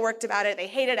thing that worked about it. They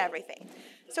hated everything.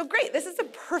 So great, this is a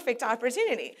perfect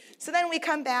opportunity. So then we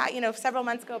come back, several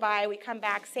months go by, we come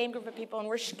back, same group of people, and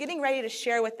we're getting ready to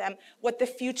share with them what the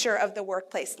future of the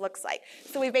workplace looks like.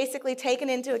 So we've basically taken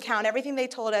into account everything they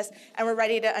told us, and we're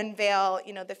ready to unveil,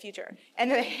 the future.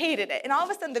 And they hated it. And all of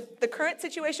a sudden, the current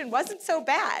situation wasn't so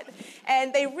bad,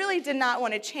 and they really did not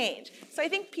want to change. So I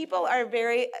think people are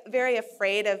very, very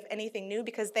afraid of anything new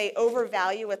because they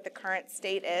overvalue what the current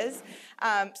state is.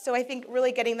 So I think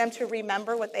really getting them to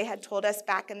remember what they had told us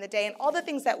back in the day and all the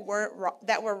things that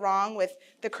were wrong with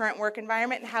the current work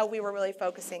environment and how we were really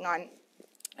focusing on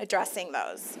addressing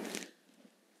those.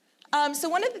 So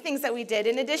one of the things that we did,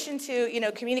 in addition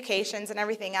to communications and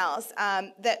everything else,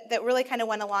 that really kind of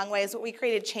went a long way is what we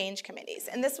created change committees,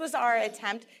 and this was our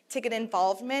attempt to get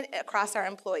involvement across our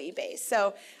employee base.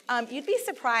 So you'd be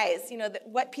surprised,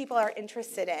 what people are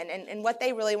interested in and what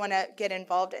they really want to get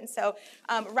involved in. So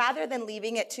rather than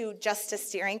leaving it to just a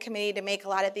steering committee to make a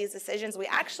lot of these decisions, we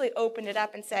actually opened it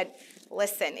up and said,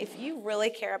 listen, if you really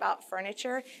care about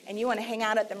furniture and you want to hang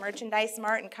out at the merchandise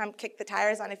mart and come kick the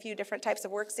tires on a few different types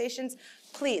of workstations,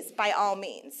 please, by all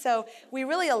means. So we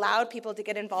really allowed people to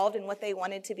get involved in what they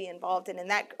wanted to be involved in, and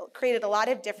that created a lot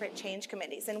of different change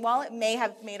committees. And while it may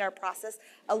have made our process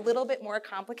a little bit more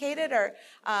complicated, or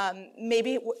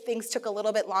maybe things took a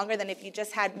little bit longer than if you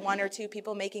just had one or two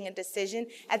people making a decision,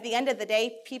 at the end of the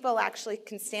day, people actually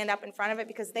can stand up in front of it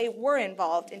because they were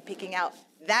involved in picking out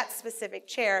that specific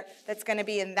chair that's going to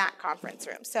be in that conference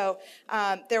room. So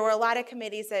there were a lot of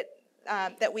committees that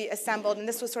we assembled, and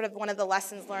this was sort of one of the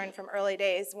lessons learned from early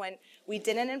days when we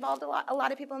didn't involve a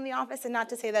lot of people in the office, and not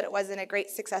to say that it wasn't a great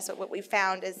success, but what we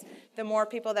found is the more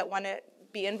people that want to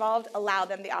be involved, allow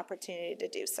them the opportunity to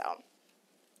do so.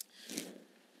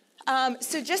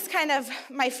 So just kind of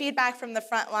my feedback from the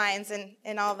front lines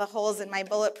and all the holes in my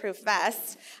bulletproof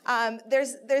vest,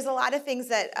 there's a lot of things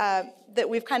that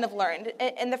we've kind of learned.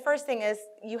 And the first thing is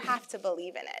you have to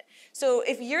believe in it. So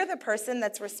if you're the person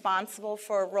that's responsible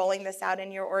for rolling this out in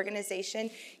your organization,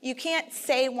 you can't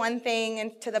say one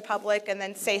thing to the public and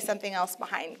then say something else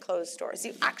behind closed doors.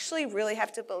 You actually really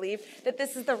have to believe that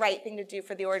this is the right thing to do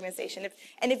for the organization.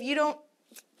 If you don't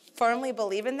firmly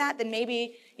believe in that, then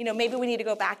maybe we need to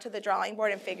go back to the drawing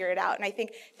board and figure it out. And I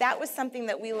think that was something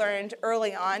that we learned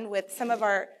early on with some of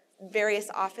our various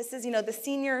offices. The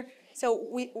senior, so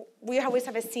we always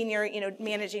have a senior,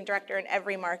 managing director in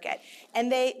every market.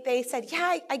 And they said,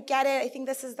 yeah, I get it. I think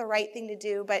this is the right thing to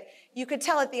do. But you could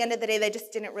tell at the end of the day, they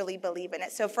just didn't really believe in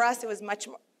it. So for us, it was much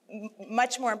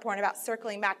more important about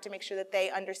circling back to make sure that they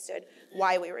understood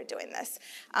why we were doing this.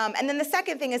 And then the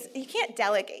second thing is you can't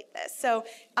delegate this. So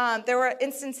there were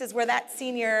instances where that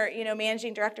senior,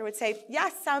 managing director would say,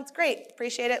 yes, sounds great,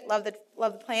 appreciate it, love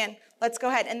the plan, let's go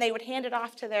ahead. And they would hand it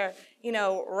off to their,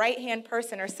 right-hand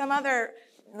person or some other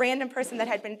random person that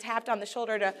had been tapped on the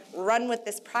shoulder to run with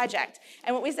this project.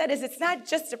 And what we said is it's not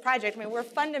just a project. We're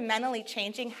fundamentally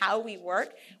changing how we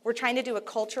work. We're trying to do a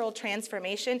cultural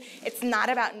transformation. It's not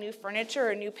about new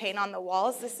furniture or new paint on the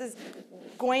walls. This is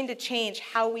going to change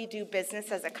how we do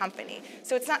business as a company.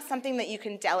 So it's not something that you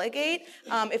can delegate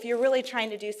if you're really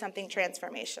trying to do something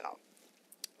transformational.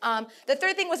 The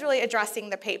third thing was really addressing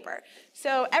the paper.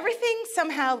 So everything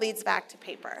somehow leads back to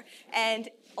paper. And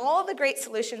all the great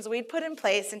solutions we'd put in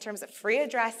place in terms of free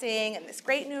addressing and this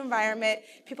great new environment,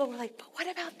 people were like, but what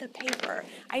about the paper?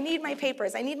 I need my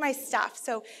papers, I need my stuff.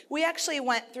 So we actually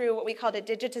went through what we called a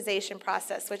digitization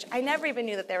process, which I never even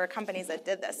knew that there were companies that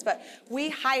did this, but we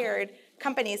hired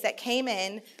companies that came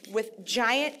in with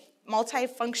giant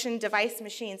multi-function device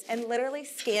machines and literally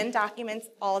scanned documents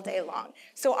all day long.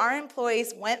 So our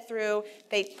employees went through,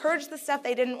 they purged the stuff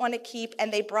they didn't want to keep,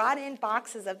 and they brought in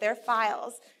boxes of their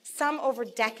files, some over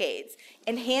decades,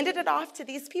 and handed it off to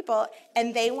these people,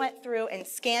 and they went through and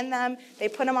scanned them. They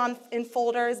put them in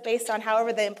folders based on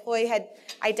however the employee had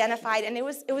identified, and it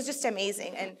was just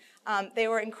amazing. And they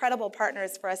were incredible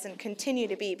partners for us and continue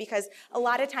to be, because a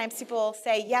lot of times people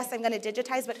say, yes, I'm going to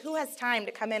digitize, but who has time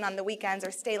to come in on the weekends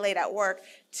or stay late at work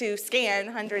to scan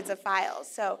hundreds of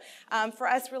files? So for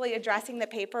us, really addressing the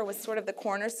paper was sort of the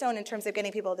cornerstone in terms of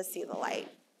getting people to see the light.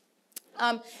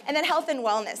 And then health and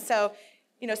wellness. So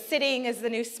sitting is the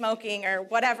new smoking or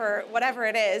whatever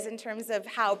it is in terms of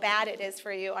how bad it is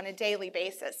for you on a daily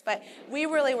basis. But we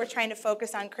really were trying to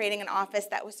focus on creating an office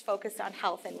that was focused on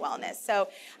health and wellness. So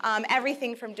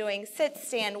everything from doing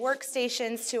sit-stand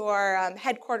workstations to our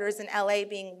headquarters in LA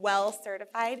being well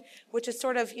certified, which is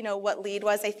sort of, what LEED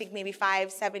was, I think maybe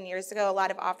 5-7 years ago. A lot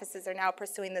of offices are now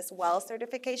pursuing this well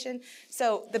certification.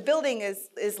 So the building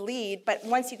is LEED, but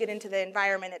once you get into the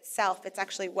environment itself, it's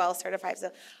actually well certified.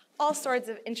 So all sorts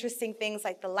of interesting things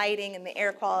like the lighting and the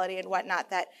air quality and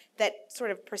whatnot that sort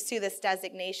of pursue this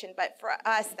designation. But for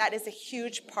us, that is a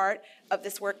huge part of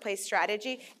this workplace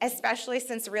strategy, especially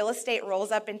since real estate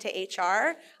rolls up into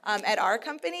HR at our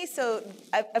company. So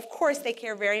of course they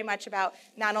care very much about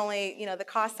not only the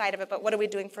cost side of it, but what are we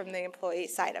doing from the employee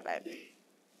side of it.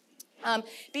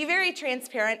 Be very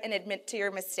transparent and admit to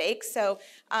your mistakes. So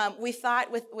we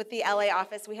thought with the LA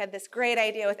office, we had this great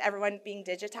idea with everyone being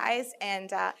digitized,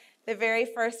 and the very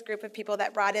first group of people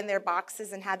that brought in their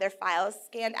boxes and had their files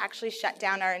scanned actually shut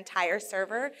down our entire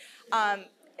server,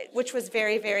 which was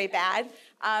very, very bad.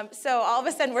 So all of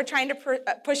a sudden we're trying to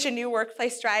push a new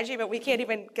workplace strategy, but we can't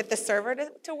even get the server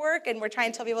to work, and we're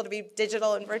trying to tell people to be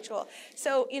digital and virtual.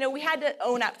 So we had to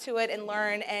own up to it and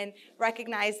learn and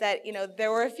recognize that there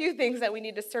were a few things that we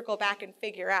need to circle back and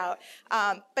figure out.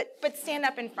 But stand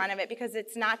up in front of it, because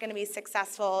it's not going to be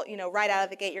successful right out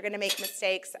of the gate. You're going to make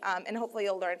mistakes, and hopefully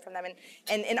you'll learn from them.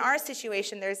 And in our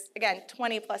situation, there's again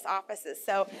 20 plus offices.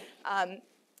 So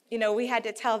we had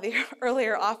to tell the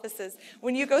earlier offices,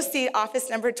 when you go see office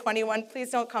number 21, please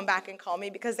don't come back and call me,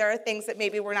 because there are things that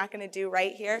maybe we're not going to do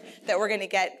right here that we're going to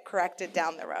get corrected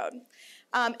down the road.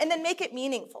 And then make it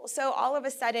meaningful. So all of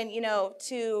a sudden,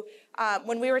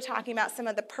 when we were talking about some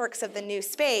of the perks of the new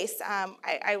space,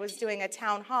 I was doing a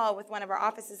town hall with one of our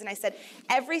offices, and I said,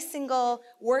 every single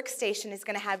workstation is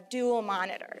going to have dual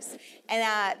monitors.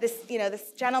 And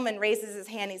this gentleman raises his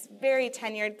hand. He's very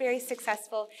tenured, very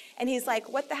successful, and he's like,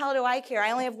 what the hell do I care?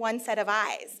 I only have one set of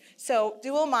eyes. So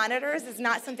dual monitors is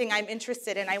not something I'm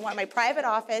interested in. I want my private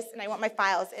office, and I want my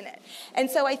files in it. And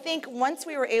so I think once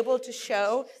we were able to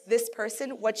show this person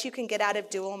what you can get out of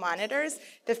dual monitors,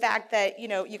 the fact that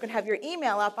you can have your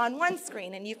email up on one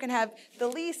screen and you can have the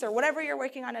lease or whatever you're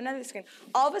working on another screen,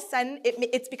 all of a sudden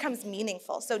it becomes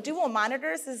meaningful. So dual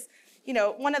monitors is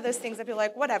one of those things that people are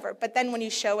like, whatever, but then when you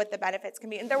show what the benefits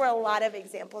can be, and there were a lot of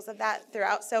examples of that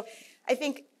throughout. So I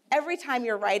think every time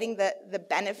you're writing the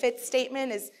benefit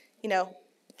statement is,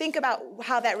 think about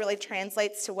how that really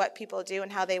translates to what people do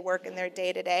and how they work in their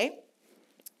day-to-day.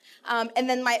 And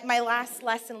then my last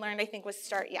lesson learned, I think, was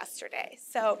start yesterday.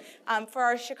 So for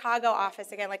our Chicago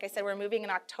office, again, like I said, we're moving in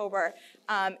October,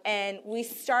 and we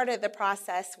started the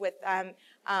process with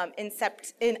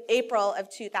in April of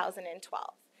 2012.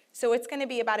 So it's going to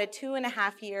be about a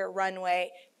 2.5-year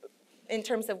runway in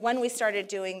terms of when we started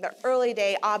doing the early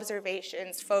day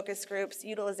observations, focus groups,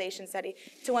 utilization study,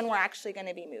 to when we're actually going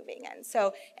to be moving in.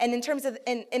 So, and in terms of,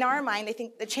 in our mind, I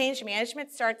think the change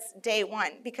management starts day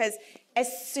one, because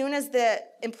as soon as the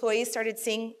employees started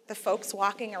seeing the folks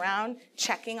walking around,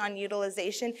 checking on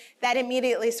utilization, that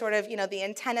immediately sort of, the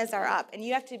antennas are up. And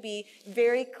you have to be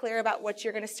very clear about what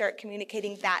you're going to start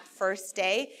communicating that first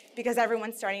day, because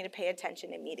everyone's starting to pay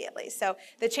attention immediately. So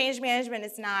the change management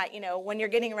is not, when you're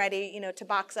getting ready, to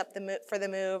box up for the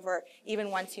move, or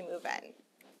even once you move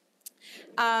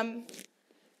in.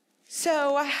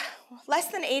 So less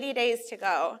than 80 days to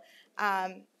go.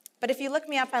 But if you look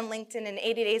me up on LinkedIn in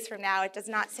 80 days from now, it does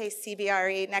not say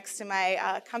CBRE next to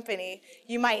my company.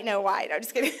 You might know why. No, I'm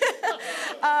just kidding.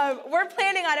 We're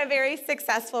planning on a very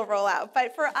successful rollout.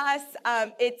 But for us,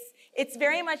 it's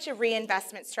very much a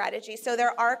reinvestment strategy. So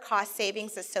there are cost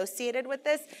savings associated with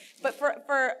this. But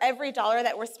for every dollar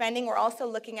that we're spending, we're also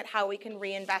looking at how we can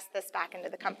reinvest this back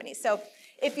into the company. So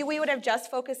if we would have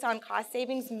just focused on cost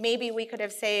savings, maybe we could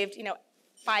have saved,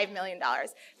 $5 million.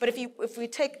 But if we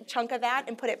take a chunk of that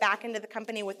and put it back into the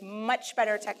company with much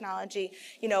better technology,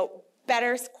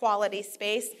 better quality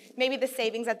space, maybe the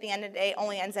savings at the end of the day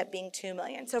only ends up being $2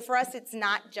 million. So for us, it's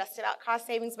not just about cost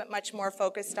savings, but much more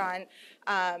focused on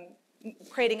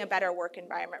creating a better work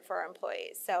environment for our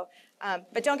employees. So,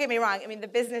 but don't get me wrong, the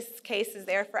business case is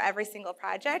there for every single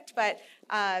project, but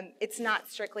it's not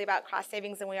strictly about cost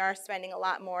savings, and we are spending a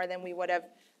lot more than we would have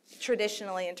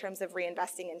traditionally in terms of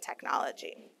reinvesting in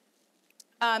technology.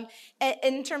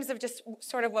 In terms of just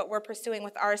sort of what we're pursuing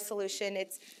with our solution,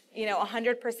 it's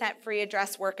 100% free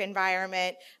address work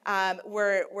environment.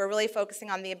 We're really focusing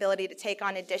on the ability to take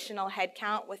on additional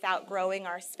headcount without growing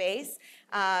our space,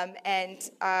 and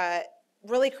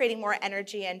really creating more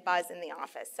energy and buzz in the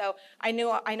office. So I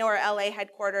know our LA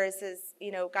headquarters has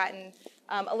gotten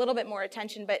a little bit more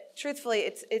attention. But truthfully,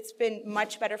 it's been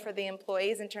much better for the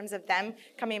employees in terms of them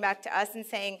coming back to us and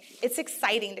saying, it's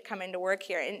exciting to come into work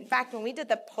here. In fact, when we did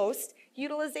the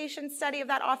post-utilization study of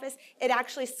that office, it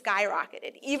actually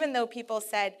skyrocketed. Even though people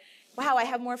said, wow, I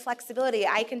have more flexibility.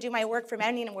 I can do my work from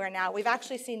anywhere now. We've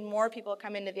actually seen more people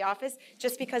come into the office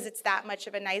just because it's that much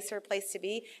of a nicer place to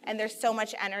be, and there's so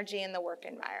much energy in the work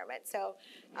environment. So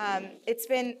it's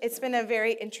been a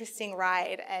very interesting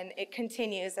ride, and it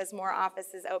continues as more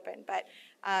offices open. But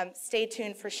stay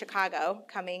tuned for Chicago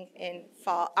coming in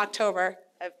October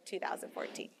of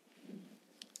 2014.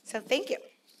 So thank you.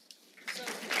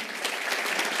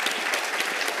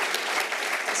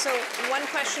 So one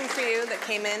question for you that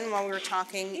came in while we were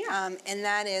talking, and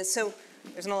that is, so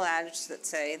there's an old adage that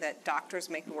say that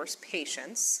doctors make the worst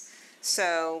patients.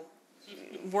 So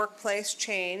workplace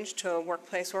change to a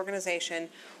workplace organization,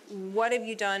 what have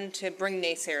you done to bring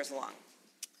naysayers along?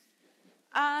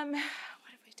 What have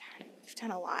we done? We've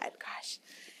done a lot, gosh.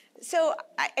 So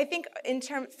I think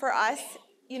for us,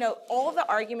 you know, all of the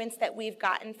arguments that we've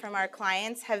gotten from our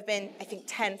clients have been, I think,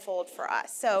 tenfold for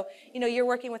us. So, you know, you're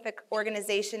working with an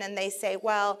organization and they say,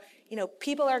 well, you know,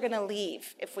 people are going to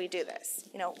leave if we do this.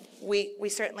 You know, we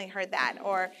certainly heard that.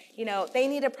 Or, you know, they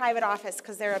need a private office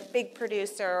because they're a big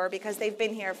producer or because they've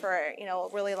been here for, you know,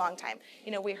 a really long time.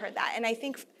 You know, we heard that. And I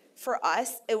think for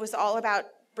us, it was all about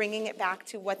bringing it back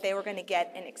to what they were going to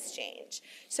get in exchange.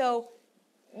 So,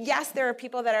 yes, there are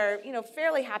people that are, you know,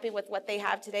 fairly happy with what they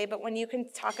have today, but when you can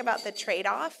talk about the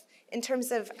trade-off in terms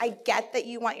of, I get that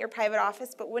you want your private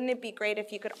office, but wouldn't it be great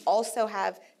if you could also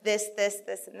have this, this,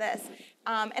 this, and this?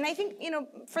 And I think, you know,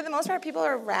 for the most part, people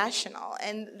are rational,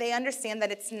 and they understand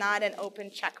that it's not an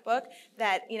open checkbook,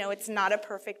 that, you know, it's not a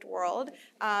perfect world,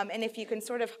 and if you can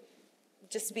sort of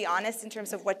just be honest in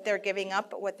terms of what they're giving up,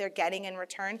 but what they're getting in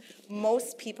return,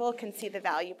 most people can see the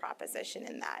value proposition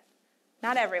in that.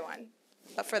 Not everyone.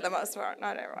 But for the most part,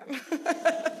 not everyone.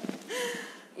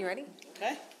 You ready?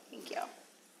 Okay. Thank you.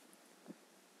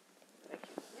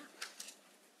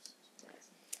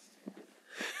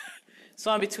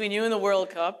 So I'm between you and the World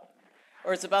Cup,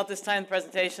 or it's about this time in the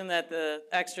presentation that the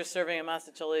extra serving of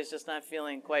masticholi is just not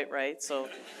feeling quite right. So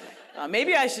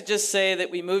maybe I should just say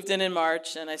that we moved in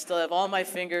March, and I still have all my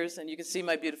fingers, and you can see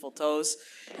my beautiful toes,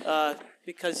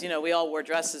 because, you know, we all wore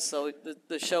dresses, so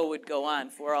the show would go on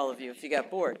for all of you if you got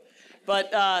bored.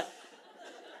 But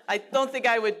I don't think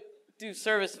I would do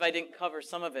service if I didn't cover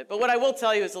some of it. But what I will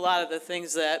tell you is a lot of the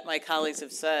things that my colleagues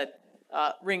have said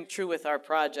ring true with our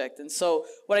project. And so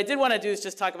what I did want to do is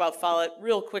just talk about Follett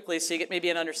real quickly so you get maybe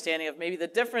an understanding of maybe the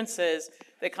differences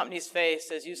that companies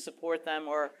face as you support them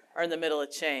or are in the middle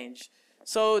of change.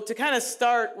 So to kind of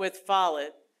start with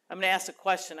Follett, I'm going to ask a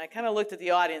question. I kind of looked at the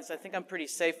audience. I think I'm pretty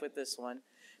safe with this one.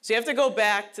 So you have to go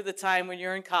back to the time when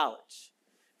you're in college.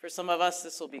 For some of us,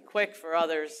 this will be quick. For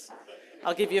others,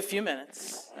 I'll give you a few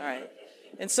minutes. All right.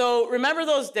 And so remember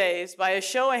those days. By a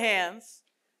show of hands,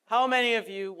 how many of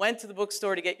you went to the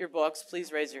bookstore to get your books?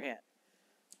 Please raise your hand.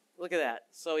 Look at that.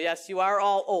 So yes, you are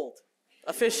all old,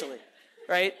 officially,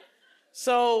 right?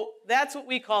 So that's what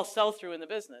we call sell-through in the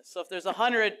business. So if there's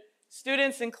 100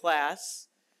 students in class,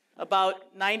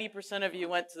 about 90% of you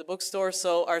went to the bookstore,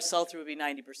 so our sell-through would be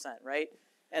 90%, right?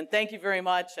 And thank you very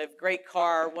much. I have a great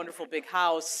car, wonderful big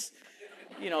house,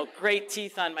 you know, great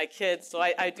teeth on my kids. So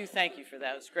I do thank you for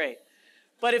that. It was great.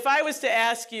 But if I was to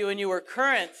ask you, and you were a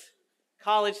current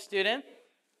college student,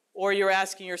 or you're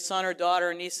asking your son or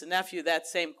daughter or niece and nephew that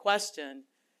same question,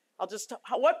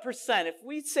 what percent, if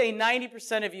we say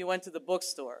 90% of you went to the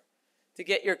bookstore to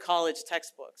get your college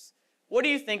textbooks, what do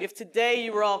you think if today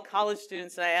you were all college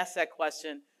students and I asked that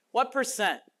question, what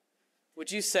percent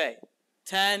would you say?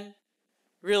 10?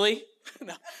 Really?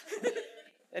 No.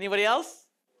 Anybody else?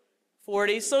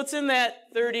 40. So it's in that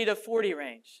 30 to 40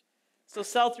 range. So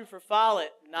sell-through for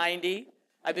Follett, 90.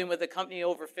 I've been with the company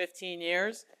over 15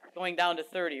 years, going down to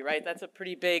 30, right? That's a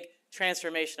pretty big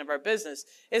transformation of our business.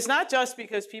 It's not just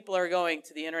because people are going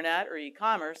to the internet or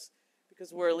e-commerce,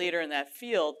 because we're a leader in that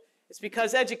field. It's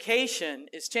because education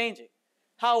is changing.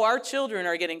 How our children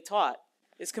are getting taught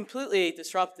is completely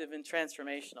disruptive and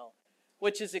transformational,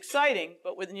 which is exciting,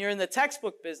 but when you're in the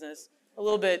textbook business, a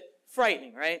little bit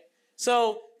frightening, right?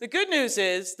 So the good news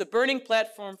is the Burning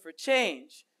Platform for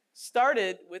Change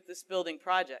started with this building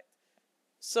project.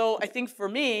 So I think for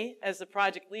me, as the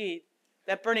project lead,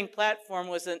 that Burning Platform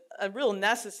was a real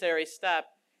necessary step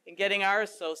in getting our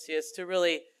associates to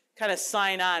really kind of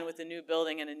sign on with a new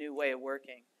building and a new way of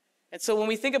working. And so when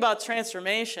we think about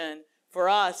transformation, for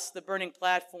us, the Burning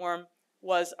Platform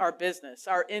was our business,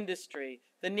 our industry,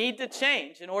 the need to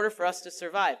change in order for us to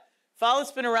survive.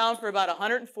 Follett's been around for about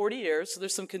 140 years, so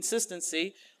there's some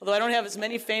consistency, although I don't have as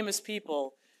many famous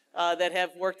people that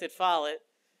have worked at Follett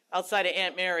outside of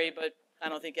Aunt Mary, but I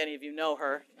don't think any of you know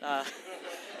her.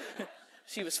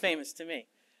 She was famous to me.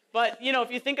 But, you know,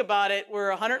 if you think about it, we're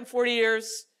 140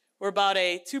 years. We're about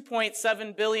a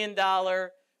 $2.7 billion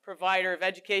provider of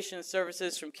education and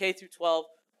services from K through 12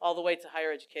 all the way to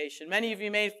higher education. Many of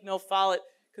you may know Follett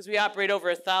because we operate over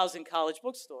 1,000 college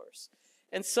bookstores.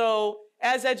 And so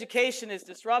as education is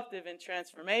disruptive and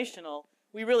transformational,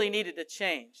 we really needed to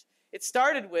change. It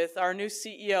started with our new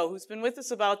CEO, who's been with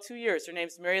us about 2 years. Her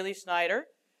name's Mary Lee Schneider,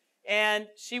 and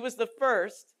she was the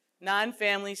first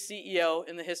non-family CEO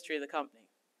in the history of the company.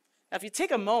 Now, if you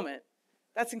take a moment,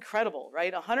 that's incredible,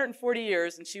 right? 140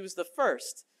 years, and she was the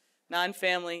first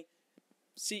non-family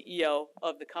CEO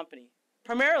of the company,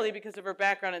 primarily because of her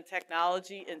background in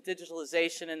technology and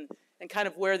digitalization and kind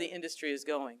of where the industry is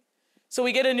going. So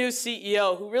we get a new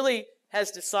CEO who really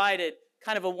has decided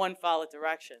kind of a one Follett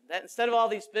direction, that instead of all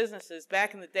these businesses,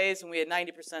 back in the days when we had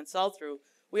 90% sell-through,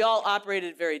 we all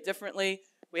operated very differently.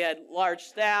 We had large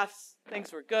staffs,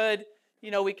 things were good.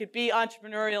 You know, we could be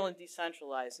entrepreneurial and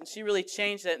decentralized. And she really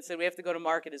changed that and said we have to go to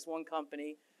market as one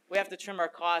company. We have to trim our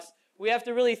costs. We have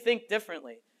to really think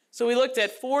differently. So we looked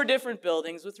at 4 different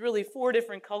buildings with really 4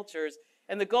 different cultures,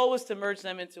 and the goal was to merge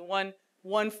them into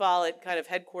one Follett kind of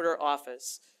headquarter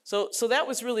office. So that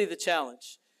was really the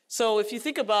challenge. So if you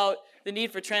think about the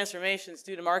need for transformations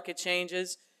due to market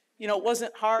changes, you know, it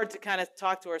wasn't hard to kind of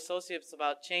talk to our associates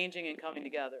about changing and coming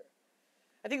together.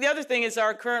 I think the other thing is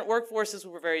our current workforces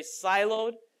were very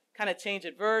siloed, kind of change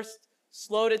adverse,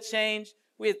 slow to change.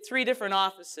 We had 3 different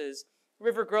offices.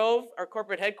 River Grove, our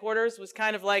corporate headquarters, was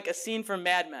kind of like a scene from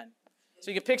Mad Men.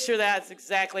 So you can picture that. It's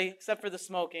exactly, except for the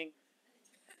smoking,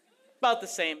 about the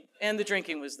same. And the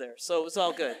drinking was there, so it was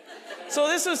all good. So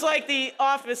this was like the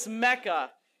office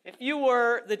mecca. If you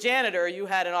were the janitor, you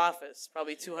had an office,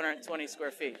 probably 220 square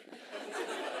feet.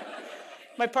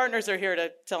 My partners are here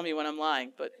to tell me when I'm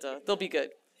lying, but they'll be good.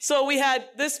 So we had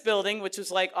this building, which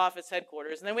was like office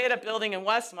headquarters, and then we had a building in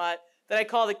Westmont that I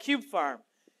call the Cube Farm.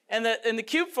 And the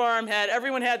Cube Farm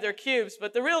everyone had their cubes,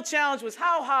 but the real challenge was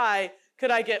how high could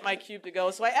I get my cube to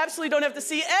go so I absolutely don't have to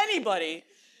see anybody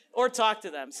or talk to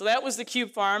them. So that was the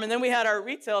Cube Farm, and then we had our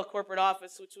retail corporate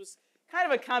office, which was kind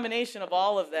of a combination of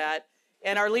all of that,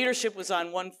 and our leadership was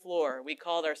on 1 floor. We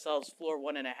called ourselves floor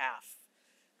 1.5.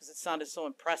 Because it sounded so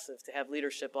impressive to have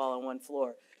leadership all on 1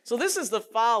 floor. So this is the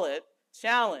Follett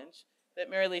challenge that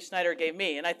Mary Lee Schneider gave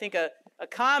me. And I think a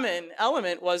common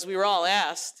element was we were all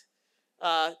asked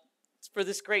for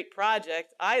this great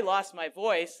project. I lost my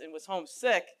voice and was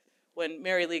homesick when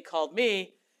Mary Lee called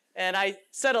me. And I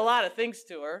said a lot of things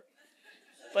to her.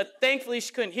 But thankfully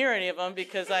she couldn't hear any of them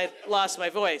because I lost my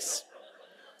voice.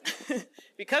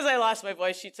 Because I lost my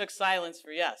voice, she took silence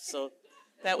for yes. So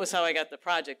that was how I got the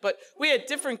project. But we had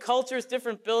different cultures,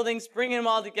 different buildings, bringing them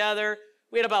all together.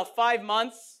 We had about 5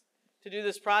 months to do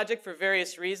this project for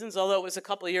various reasons, although it was a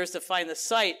couple of years to find the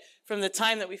site. From the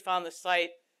time that we found the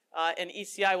site, and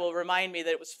ECI will remind me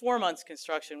that it was 4 months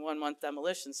construction, 1 month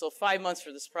demolition, so 5 months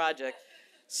for this project.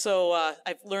 So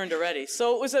I've learned already.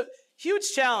 So it was a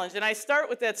huge challenge, and I start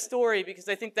with that story because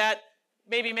I think that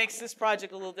maybe makes this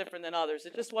project a little different than others.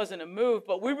 It just wasn't a move,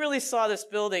 but we really saw this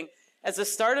building as the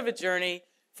start of a journey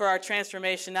for our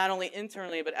transformation, not only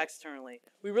internally, but externally.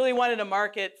 We really wanted to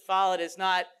market Follett as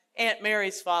not Aunt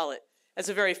Mary's Follett, as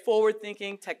a very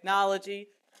forward-thinking technology,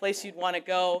 place you'd want to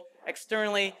go,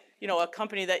 externally, you know, a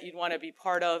company that you'd want to be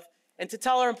part of, and to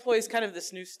tell our employees kind of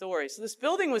this new story. So this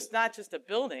building was not just a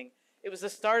building, it was the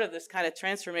start of this kind of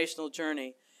transformational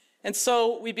journey. And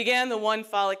so we began the One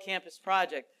Follett Campus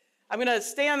project. I'm going to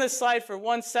stay on this slide for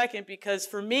 1 second because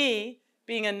for me,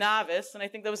 being a novice, and I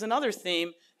think that was another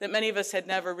theme, that many of us had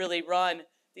never really run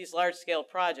these large-scale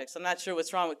projects. I'm not sure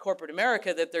what's wrong with corporate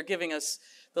America that they're giving us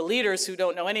the leaders who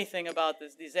don't know anything about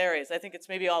these areas. I think it's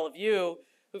maybe all of you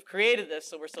who've created this,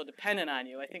 so we're so dependent on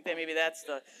you. I think that maybe that's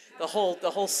the whole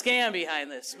scam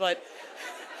behind this. But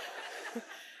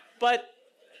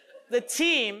the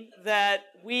team that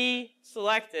we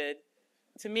selected,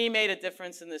 to me, made a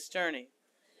difference in this journey.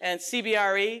 And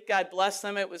CBRE, God bless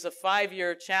them, it was a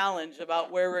 5-year challenge about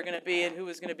where we're going to be and who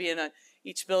was going to be in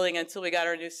each building until we got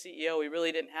our new CEO. We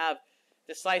really didn't have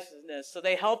decisiveness. So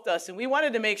they helped us, and we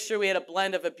wanted to make sure we had a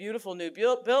blend of a beautiful new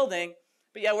building,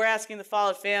 but yet we're asking the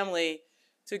Follett family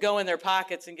to go in their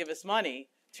pockets and give us money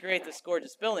to create this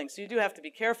gorgeous building. So you do have to be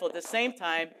careful. At the same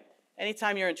time,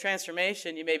 anytime you're in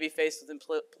transformation, you may be faced with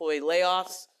employee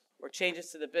layoffs or changes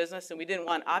to the business, and we didn't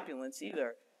want opulence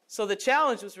either. So the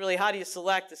challenge was really how do you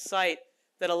select a site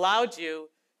that allowed you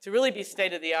to really be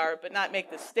state of the art, but not make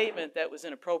the statement that was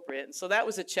inappropriate. And so that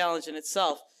was a challenge in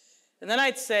itself. And then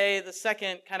I'd say the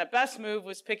second kind of best move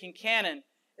was picking Canon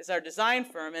as our design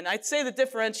firm. And I'd say the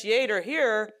differentiator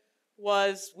here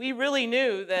was we really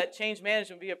knew that change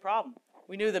management would be a problem.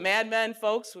 We knew the Mad Men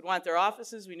folks would want their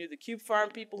offices. We knew the Cube Farm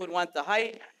people would want the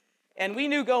height. And we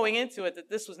knew going into it that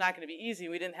this was not going to be easy.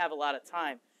 We didn't have a lot of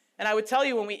time. And I would tell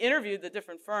you, when we interviewed the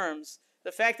different firms,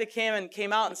 the fact that Canon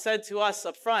came out and said to us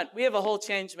up front, we have a whole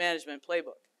change management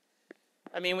playbook.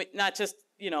 I mean, not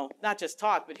just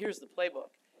talk, but here's the playbook.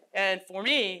 And for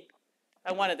me,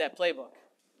 I wanted that playbook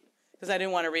because I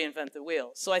didn't want to reinvent the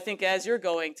wheel. So I think as you're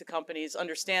going to companies,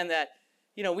 understand that,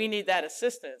 we need that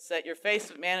assistance, that you're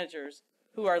faced with managers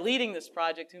who are leading this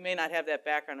project who may not have that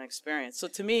background and experience. So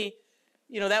to me,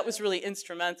 that was really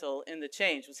instrumental in the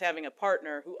change, was having a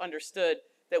partner who understood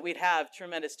that we'd have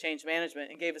tremendous change management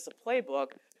and gave us a playbook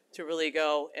to really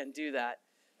go and do that.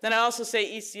 Then I also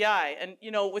say ECI. And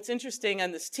what's interesting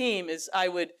on this team is I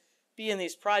would be in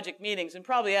these project meetings and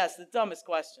probably ask the dumbest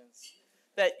questions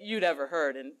that you'd ever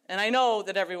heard. And I know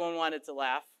that everyone wanted to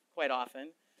laugh quite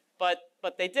often, but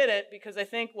they did it because I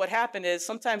think what happened is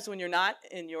sometimes when you're not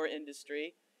in your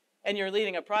industry and you're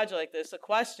leading a project like this, a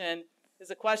question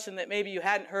is a question that maybe you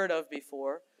hadn't heard of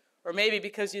before, or maybe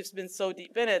because you've been so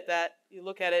deep in it that you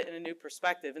look at it in a new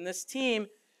perspective. And this team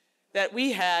that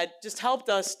we had just helped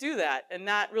us do that and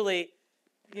not really,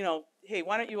 hey,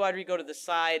 why don't you, Audrey, go to the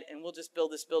side and we'll just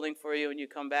build this building for you and you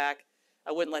come back.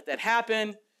 I wouldn't let that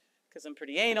happen because I'm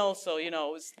pretty anal, so, it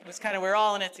was kind of, we're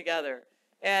all in it together.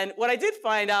 And what I did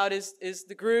find out is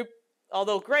the group,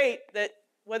 although great, that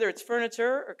whether it's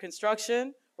furniture or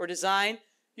construction or design,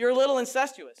 you're a little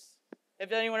incestuous.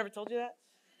 Have anyone ever told you that?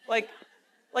 Like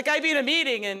I'd be in a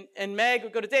meeting and Meg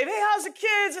would go to Dave, hey, how's the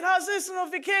kids and how's this and on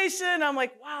vacation? I'm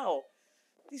like, wow,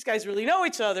 these guys really know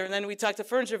each other. And then we talk to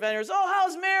furniture vendors, oh,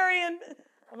 how's Mary? And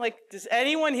I'm like, does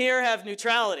anyone here have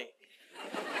neutrality?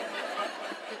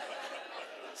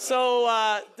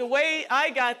 So the way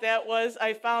I got that was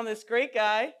I found this great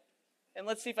guy, and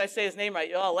let's see if I say his name right.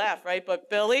 You all laugh, right? But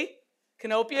Billy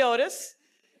Canopiotis.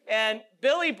 And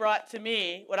Billy brought to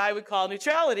me what I would call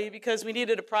neutrality because we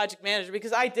needed a project manager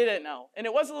because I didn't know. And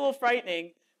it was a little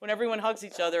frightening when everyone hugs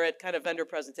each other at kind of vendor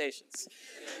presentations.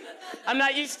 I'm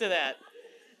not used to that.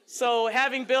 So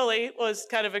having Billy was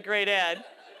kind of a great add.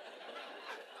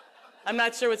 I'm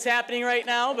not sure what's happening right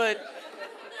now, but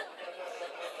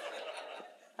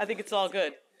I think it's all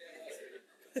good.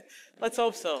 Let's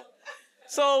hope so.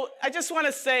 So I just want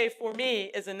to say, for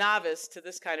me, as a novice to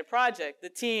this kind of project, the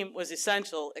team was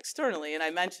essential externally, and I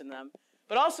mentioned them.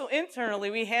 But also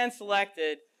internally, we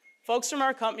hand-selected folks from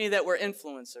our company that were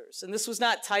influencers. And this was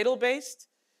not title-based.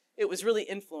 It was really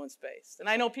influence-based. And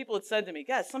I know people had said to me,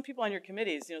 guys, some people on your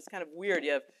committees, it's kind of weird.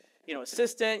 You have,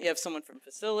 assistant, you have someone from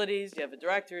facilities, you have a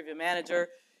director, you have a manager.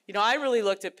 I really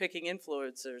looked at picking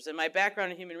influencers. And my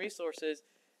background in human resources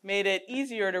made it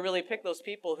easier to really pick those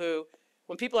people who,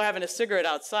 when people are having a cigarette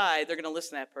outside, they're going to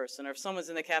listen to that person. Or if someone's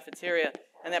in the cafeteria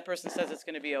and that person says it's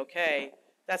going to be okay,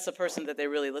 that's the person that they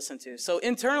really listen to. So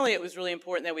internally, it was really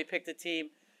important that we picked a team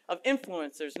of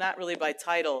influencers, not really by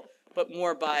title, but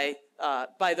more by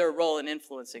their role in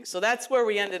influencing. So that's where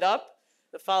we ended up,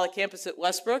 the Follett campus at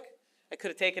Westbrook. I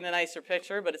could have taken a nicer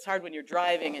picture, but it's hard when you're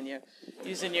driving and you're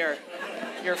using your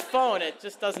phone. It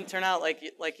just doesn't turn out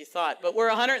like you thought. But we're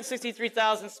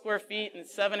 163,000 square feet and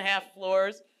 7.5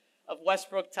 floors of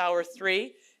Westbrook Tower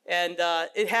 3, and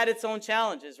it had its own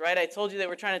challenges, right? I told you that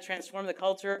we're trying to transform the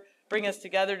culture, bring us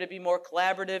together to be more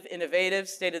collaborative, innovative,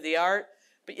 state-of-the-art,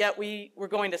 but yet we were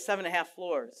going to 7.5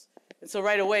 floors. And so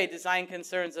right away, design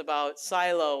concerns about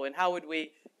silo and how would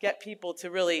we get people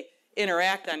to really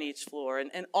interact on each floor,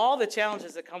 and all the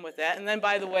challenges that come with that. And then,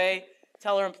 by the way,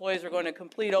 tell our employees we're going to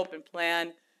complete open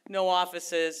plan, no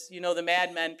offices. The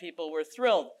Mad Men people were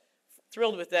thrilled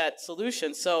with that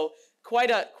solution. So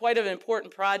quite an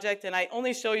important project, and I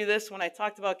only show you this when I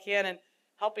talked about Canon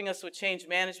helping us with change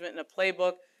management and a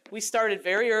playbook. We started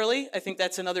very early. I think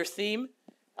that's another theme.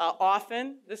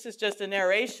 Often, this is just a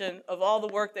narration of all the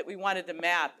work that we wanted to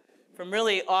map from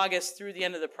really August through the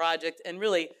end of the project, and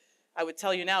really, I would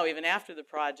tell you now, even after the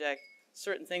project,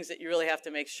 certain things that you really have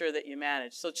to make sure that you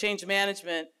manage. So change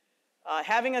management,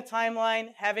 having a timeline,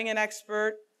 having an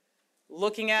expert,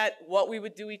 looking at what we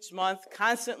would do each month,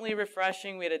 constantly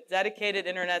refreshing. We had a dedicated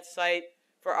internet site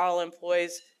for all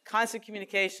employees, constant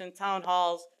communication, town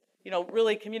halls,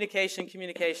 really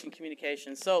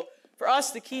communication. So for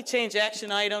us, the key change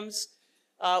action items,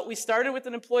 we started with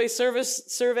an employee service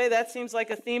survey. That seems like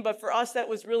a theme, but for us, that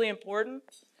was really important.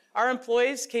 Our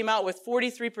employees came out with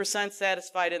 43%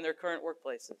 satisfied in their current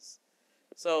workplaces.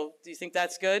 So do you think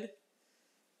that's good?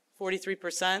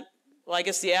 43%. Well, I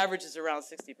guess the average is around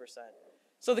 60%.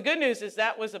 So the good news is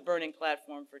that was a burning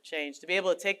platform for change, to be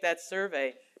able to take that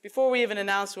survey before we even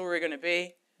announced where we were going to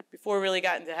be, before we really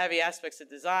got into heavy aspects of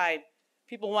design.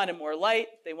 People wanted more light,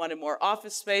 they wanted more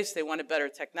office space, they wanted better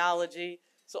technology.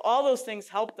 So all those things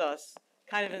helped us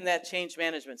kind of in that change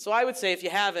management. So I would say if you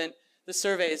haven't, the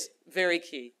survey is very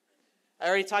key. I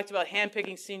already talked about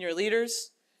handpicking senior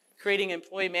leaders, creating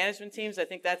employee management teams. I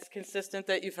think that's consistent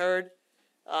that you've heard.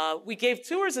 We gave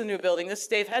tours of the new building. This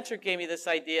Dave Hetrick gave me this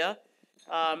idea.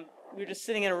 We were just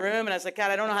sitting in a room, and I was like,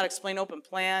 God, I don't know how to explain open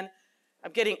plan.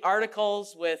 I'm getting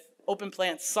articles with open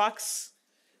plan sucks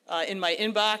in my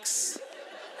inbox.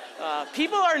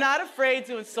 People are not afraid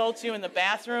to insult you in the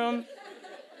bathroom.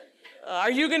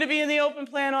 Are you going to be in the open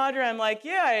plan, Audrey? I'm like,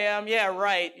 yeah, I am. Yeah,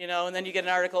 right. You know, and then you get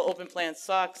an article, open plan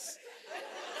sucks.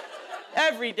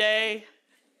 Every day.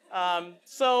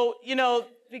 So, you know,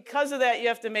 because of that, you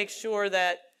have to make sure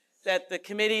that the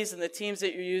committees and the teams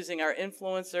that you're using are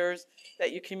influencers,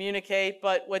 that you communicate.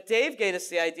 But what Dave gave us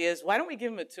the idea is, why don't we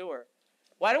give them a tour?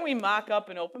 Why don't we mock up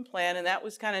an open plan? And that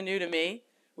was kind of new to me.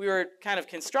 We were kind of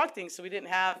constructing, so we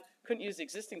couldn't use the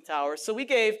existing towers. So we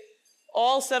gave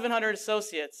all 700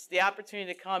 associates the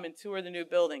opportunity to come and tour the new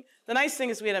building. The nice thing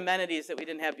is we had amenities that we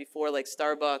didn't have before, like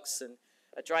Starbucks and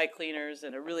dry cleaners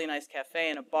and a really nice cafe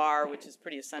and a bar, which is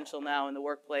pretty essential now in the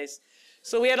workplace.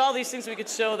 So we had all these things we could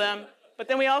show them, but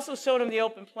then we also showed them the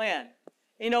open plan.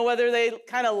 You know, whether they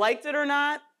kind of liked it or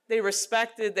not, they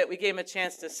respected that we gave them a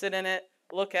chance to sit in it,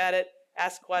 look at it,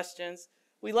 ask questions.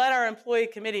 We let our employee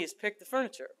committees pick the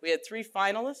furniture. We had 3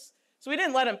 finalists, so we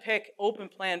didn't let them pick open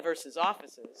plan versus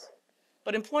offices.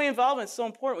 But employee involvement is so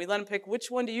important. We let them pick, which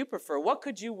one do you prefer? What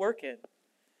could you work in?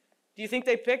 Do you think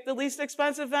they picked the least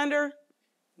expensive vendor?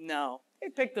 No, they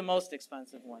picked the most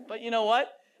expensive one. But you know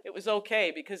what? It was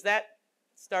okay because that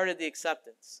started the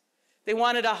acceptance. They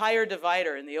wanted a higher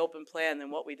divider in the open plan than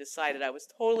what we decided. I was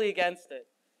totally against it.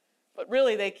 But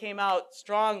really, they came out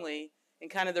strongly in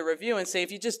kind of the review and say,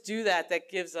 if you just do that, that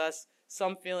gives us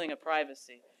some feeling of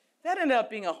privacy. That ended up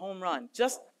being a home run.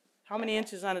 Just how many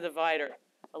inches on a divider?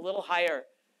 A little higher,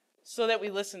 so that we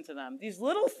listen to them. These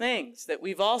little things that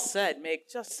we've all said make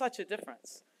just such a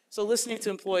difference. So listening to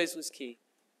employees was key.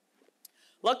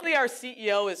 Luckily, our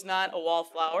CEO is not a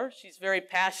wallflower. She's very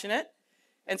passionate.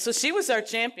 And so she was our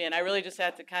champion. I really just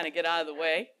had to kind of get out of the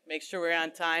way, make sure we're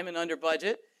on time and under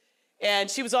budget. And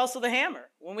she was also the hammer.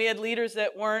 When we had leaders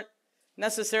that weren't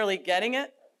necessarily getting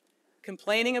it,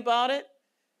 complaining about it,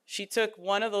 she took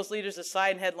one of those leaders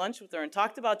aside and had lunch with her and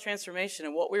talked about transformation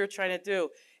and what we were trying to do.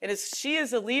 And if she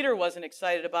as a leader wasn't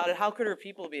excited about it, how could her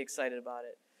people be excited about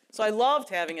it? So I loved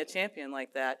having a champion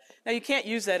like that. Now, you can't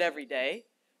use that every day,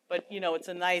 but you know, it's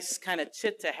a nice kind of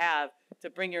chit to have to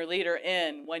bring your leader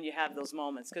in when you have those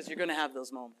moments, because you're going to have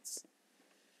those moments.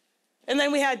 And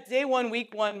then we had day 1,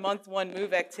 week 1, month 1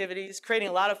 move activities, creating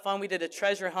a lot of fun. We did a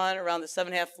treasure hunt around the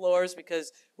 7.5 floors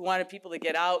because we wanted people to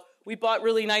get out. We bought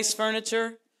really nice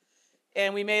furniture.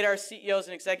 And we made our CEOs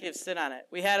and executives sit on it.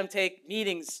 We had them take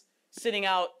meetings sitting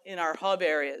out in our hub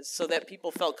areas so that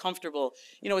people felt comfortable.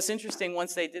 You know, it's interesting,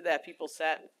 once they did that, people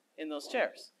sat in those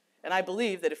chairs. And I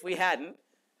believe that if we hadn't,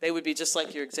 they would be just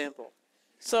like your example.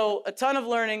 So a ton of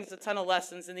learnings, a ton of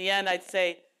lessons. In the end, I'd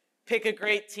say pick a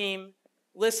great team,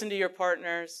 listen to your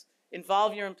partners,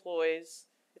 involve your employees.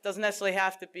 It doesn't necessarily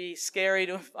have to be scary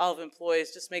to involve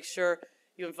employees. Just make sure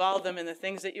you involve them in the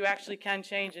things that you actually can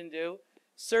change and do.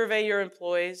 Survey your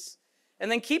employees,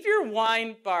 and then keep your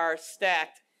wine bar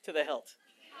stacked to the hilt.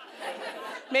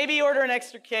 Maybe order an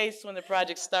extra case when the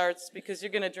project starts, because you're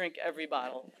going to drink every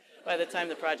bottle by the time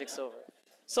the project's over.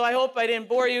 So I hope I didn't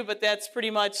bore you, but that's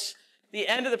pretty much the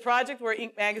end of the project, where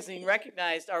Inc. magazine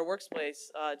recognized our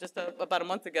workplace just about a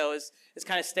month ago as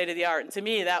kind of state of the art. And to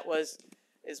me, that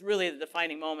is really the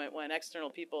defining moment, when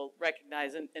external people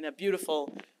recognize in a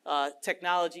beautiful,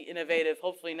 technology, innovative,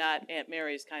 hopefully not Aunt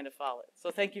Mary's kind of Follett. So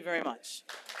thank you very much.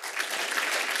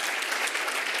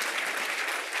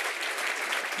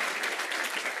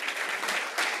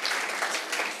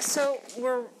 So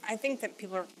I think that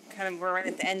people are we're right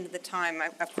at the end of the time.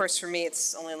 Of course, for me,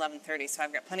 it's only 11:30, so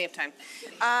I've got plenty of time.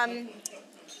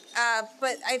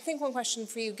 But I think one question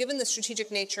for you, given the strategic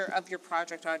nature of your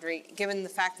project, Audrey, given the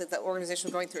fact that the organization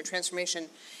is going through a transformation,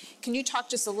 can you talk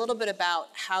just a little bit about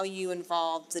how you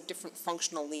involved the different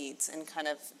functional leads, and kind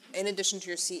of, in addition to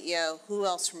your CEO, who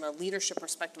else from a leadership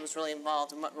perspective was really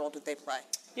involved, and what role did they play?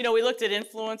 You know, we looked at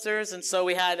influencers, and so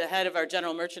we had a head of our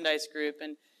general merchandise group,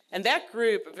 and that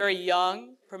group, a very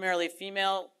young, primarily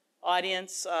female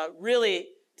audience, really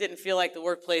didn't feel like the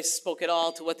workplace spoke at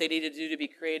all to what they needed to do to be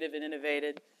creative and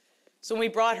innovative. So when we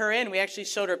brought her in, we actually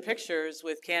showed her pictures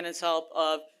with Canon's help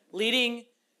of leading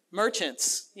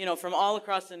merchants, from all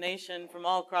across the nation, from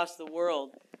all across the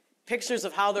world, pictures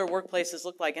of how their workplaces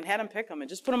look like, and had them pick them and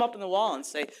just put them up on the wall and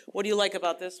say, what do you like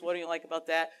about this? What do you like about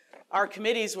that? Our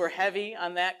committees were heavy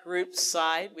on that group's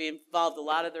side. We involved a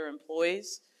lot of their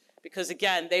employees because,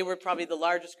 again, they were probably the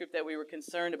largest group that we were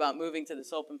concerned about moving to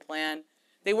this open plan.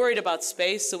 They worried about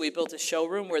space, so we built a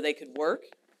showroom where they could work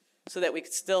so that we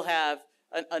could still have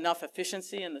enough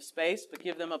efficiency in the space, but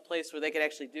give them a place where they could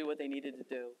actually do what they needed to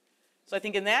do. So I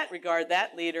think in that regard,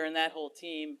 that leader and that whole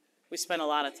team, we spent a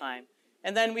lot of time.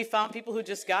 And then we found people who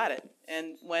just got it.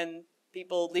 And when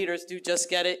leaders do just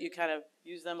get it, you kind of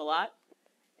use them a lot.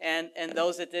 And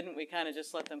those that didn't, we kind of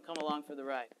just let them come along for the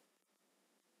ride.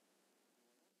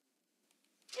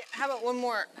 Yeah, how about one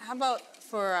more? How about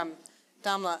for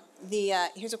Damla,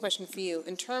 here's a question for you.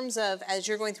 In terms of, as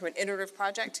you're going through an iterative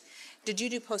project, did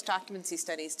you do post-occupancy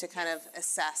studies to kind of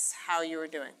assess how you were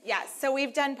doing? Yes, so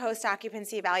we've done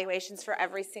post-occupancy evaluations for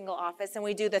every single office, and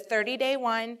we do the 30-day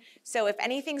one. So if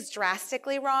anything's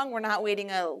drastically wrong, we're not waiting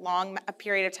a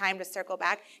period of time to circle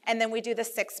back. And then we do the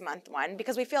 6-month one,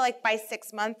 because we feel like by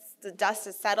 6 months, the dust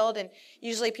is settled, and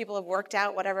usually people have worked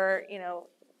out whatever,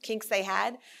 kinks they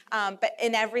had. But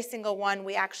in every single one,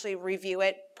 we actually review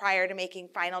it prior to making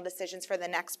final decisions for the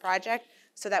next project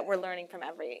so that we're learning from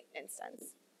every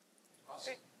instance.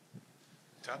 Awesome.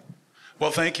 Tom? Well,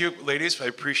 thank you, ladies. I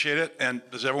appreciate it. And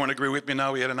does everyone agree with me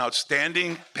now? We had an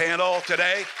outstanding panel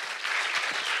today.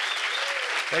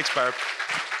 Thanks, Barb.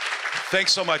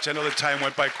 Thanks so much. I know the time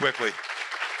went by quickly.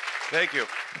 Thank you.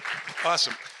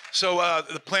 Awesome. So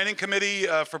the planning committee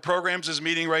for programs is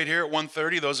meeting right here at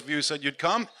 1:30. Those of you who said you'd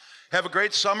come. Have a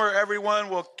great summer, everyone.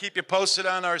 We'll keep you posted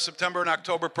on our September and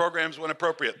October programs when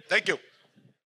appropriate. Thank you.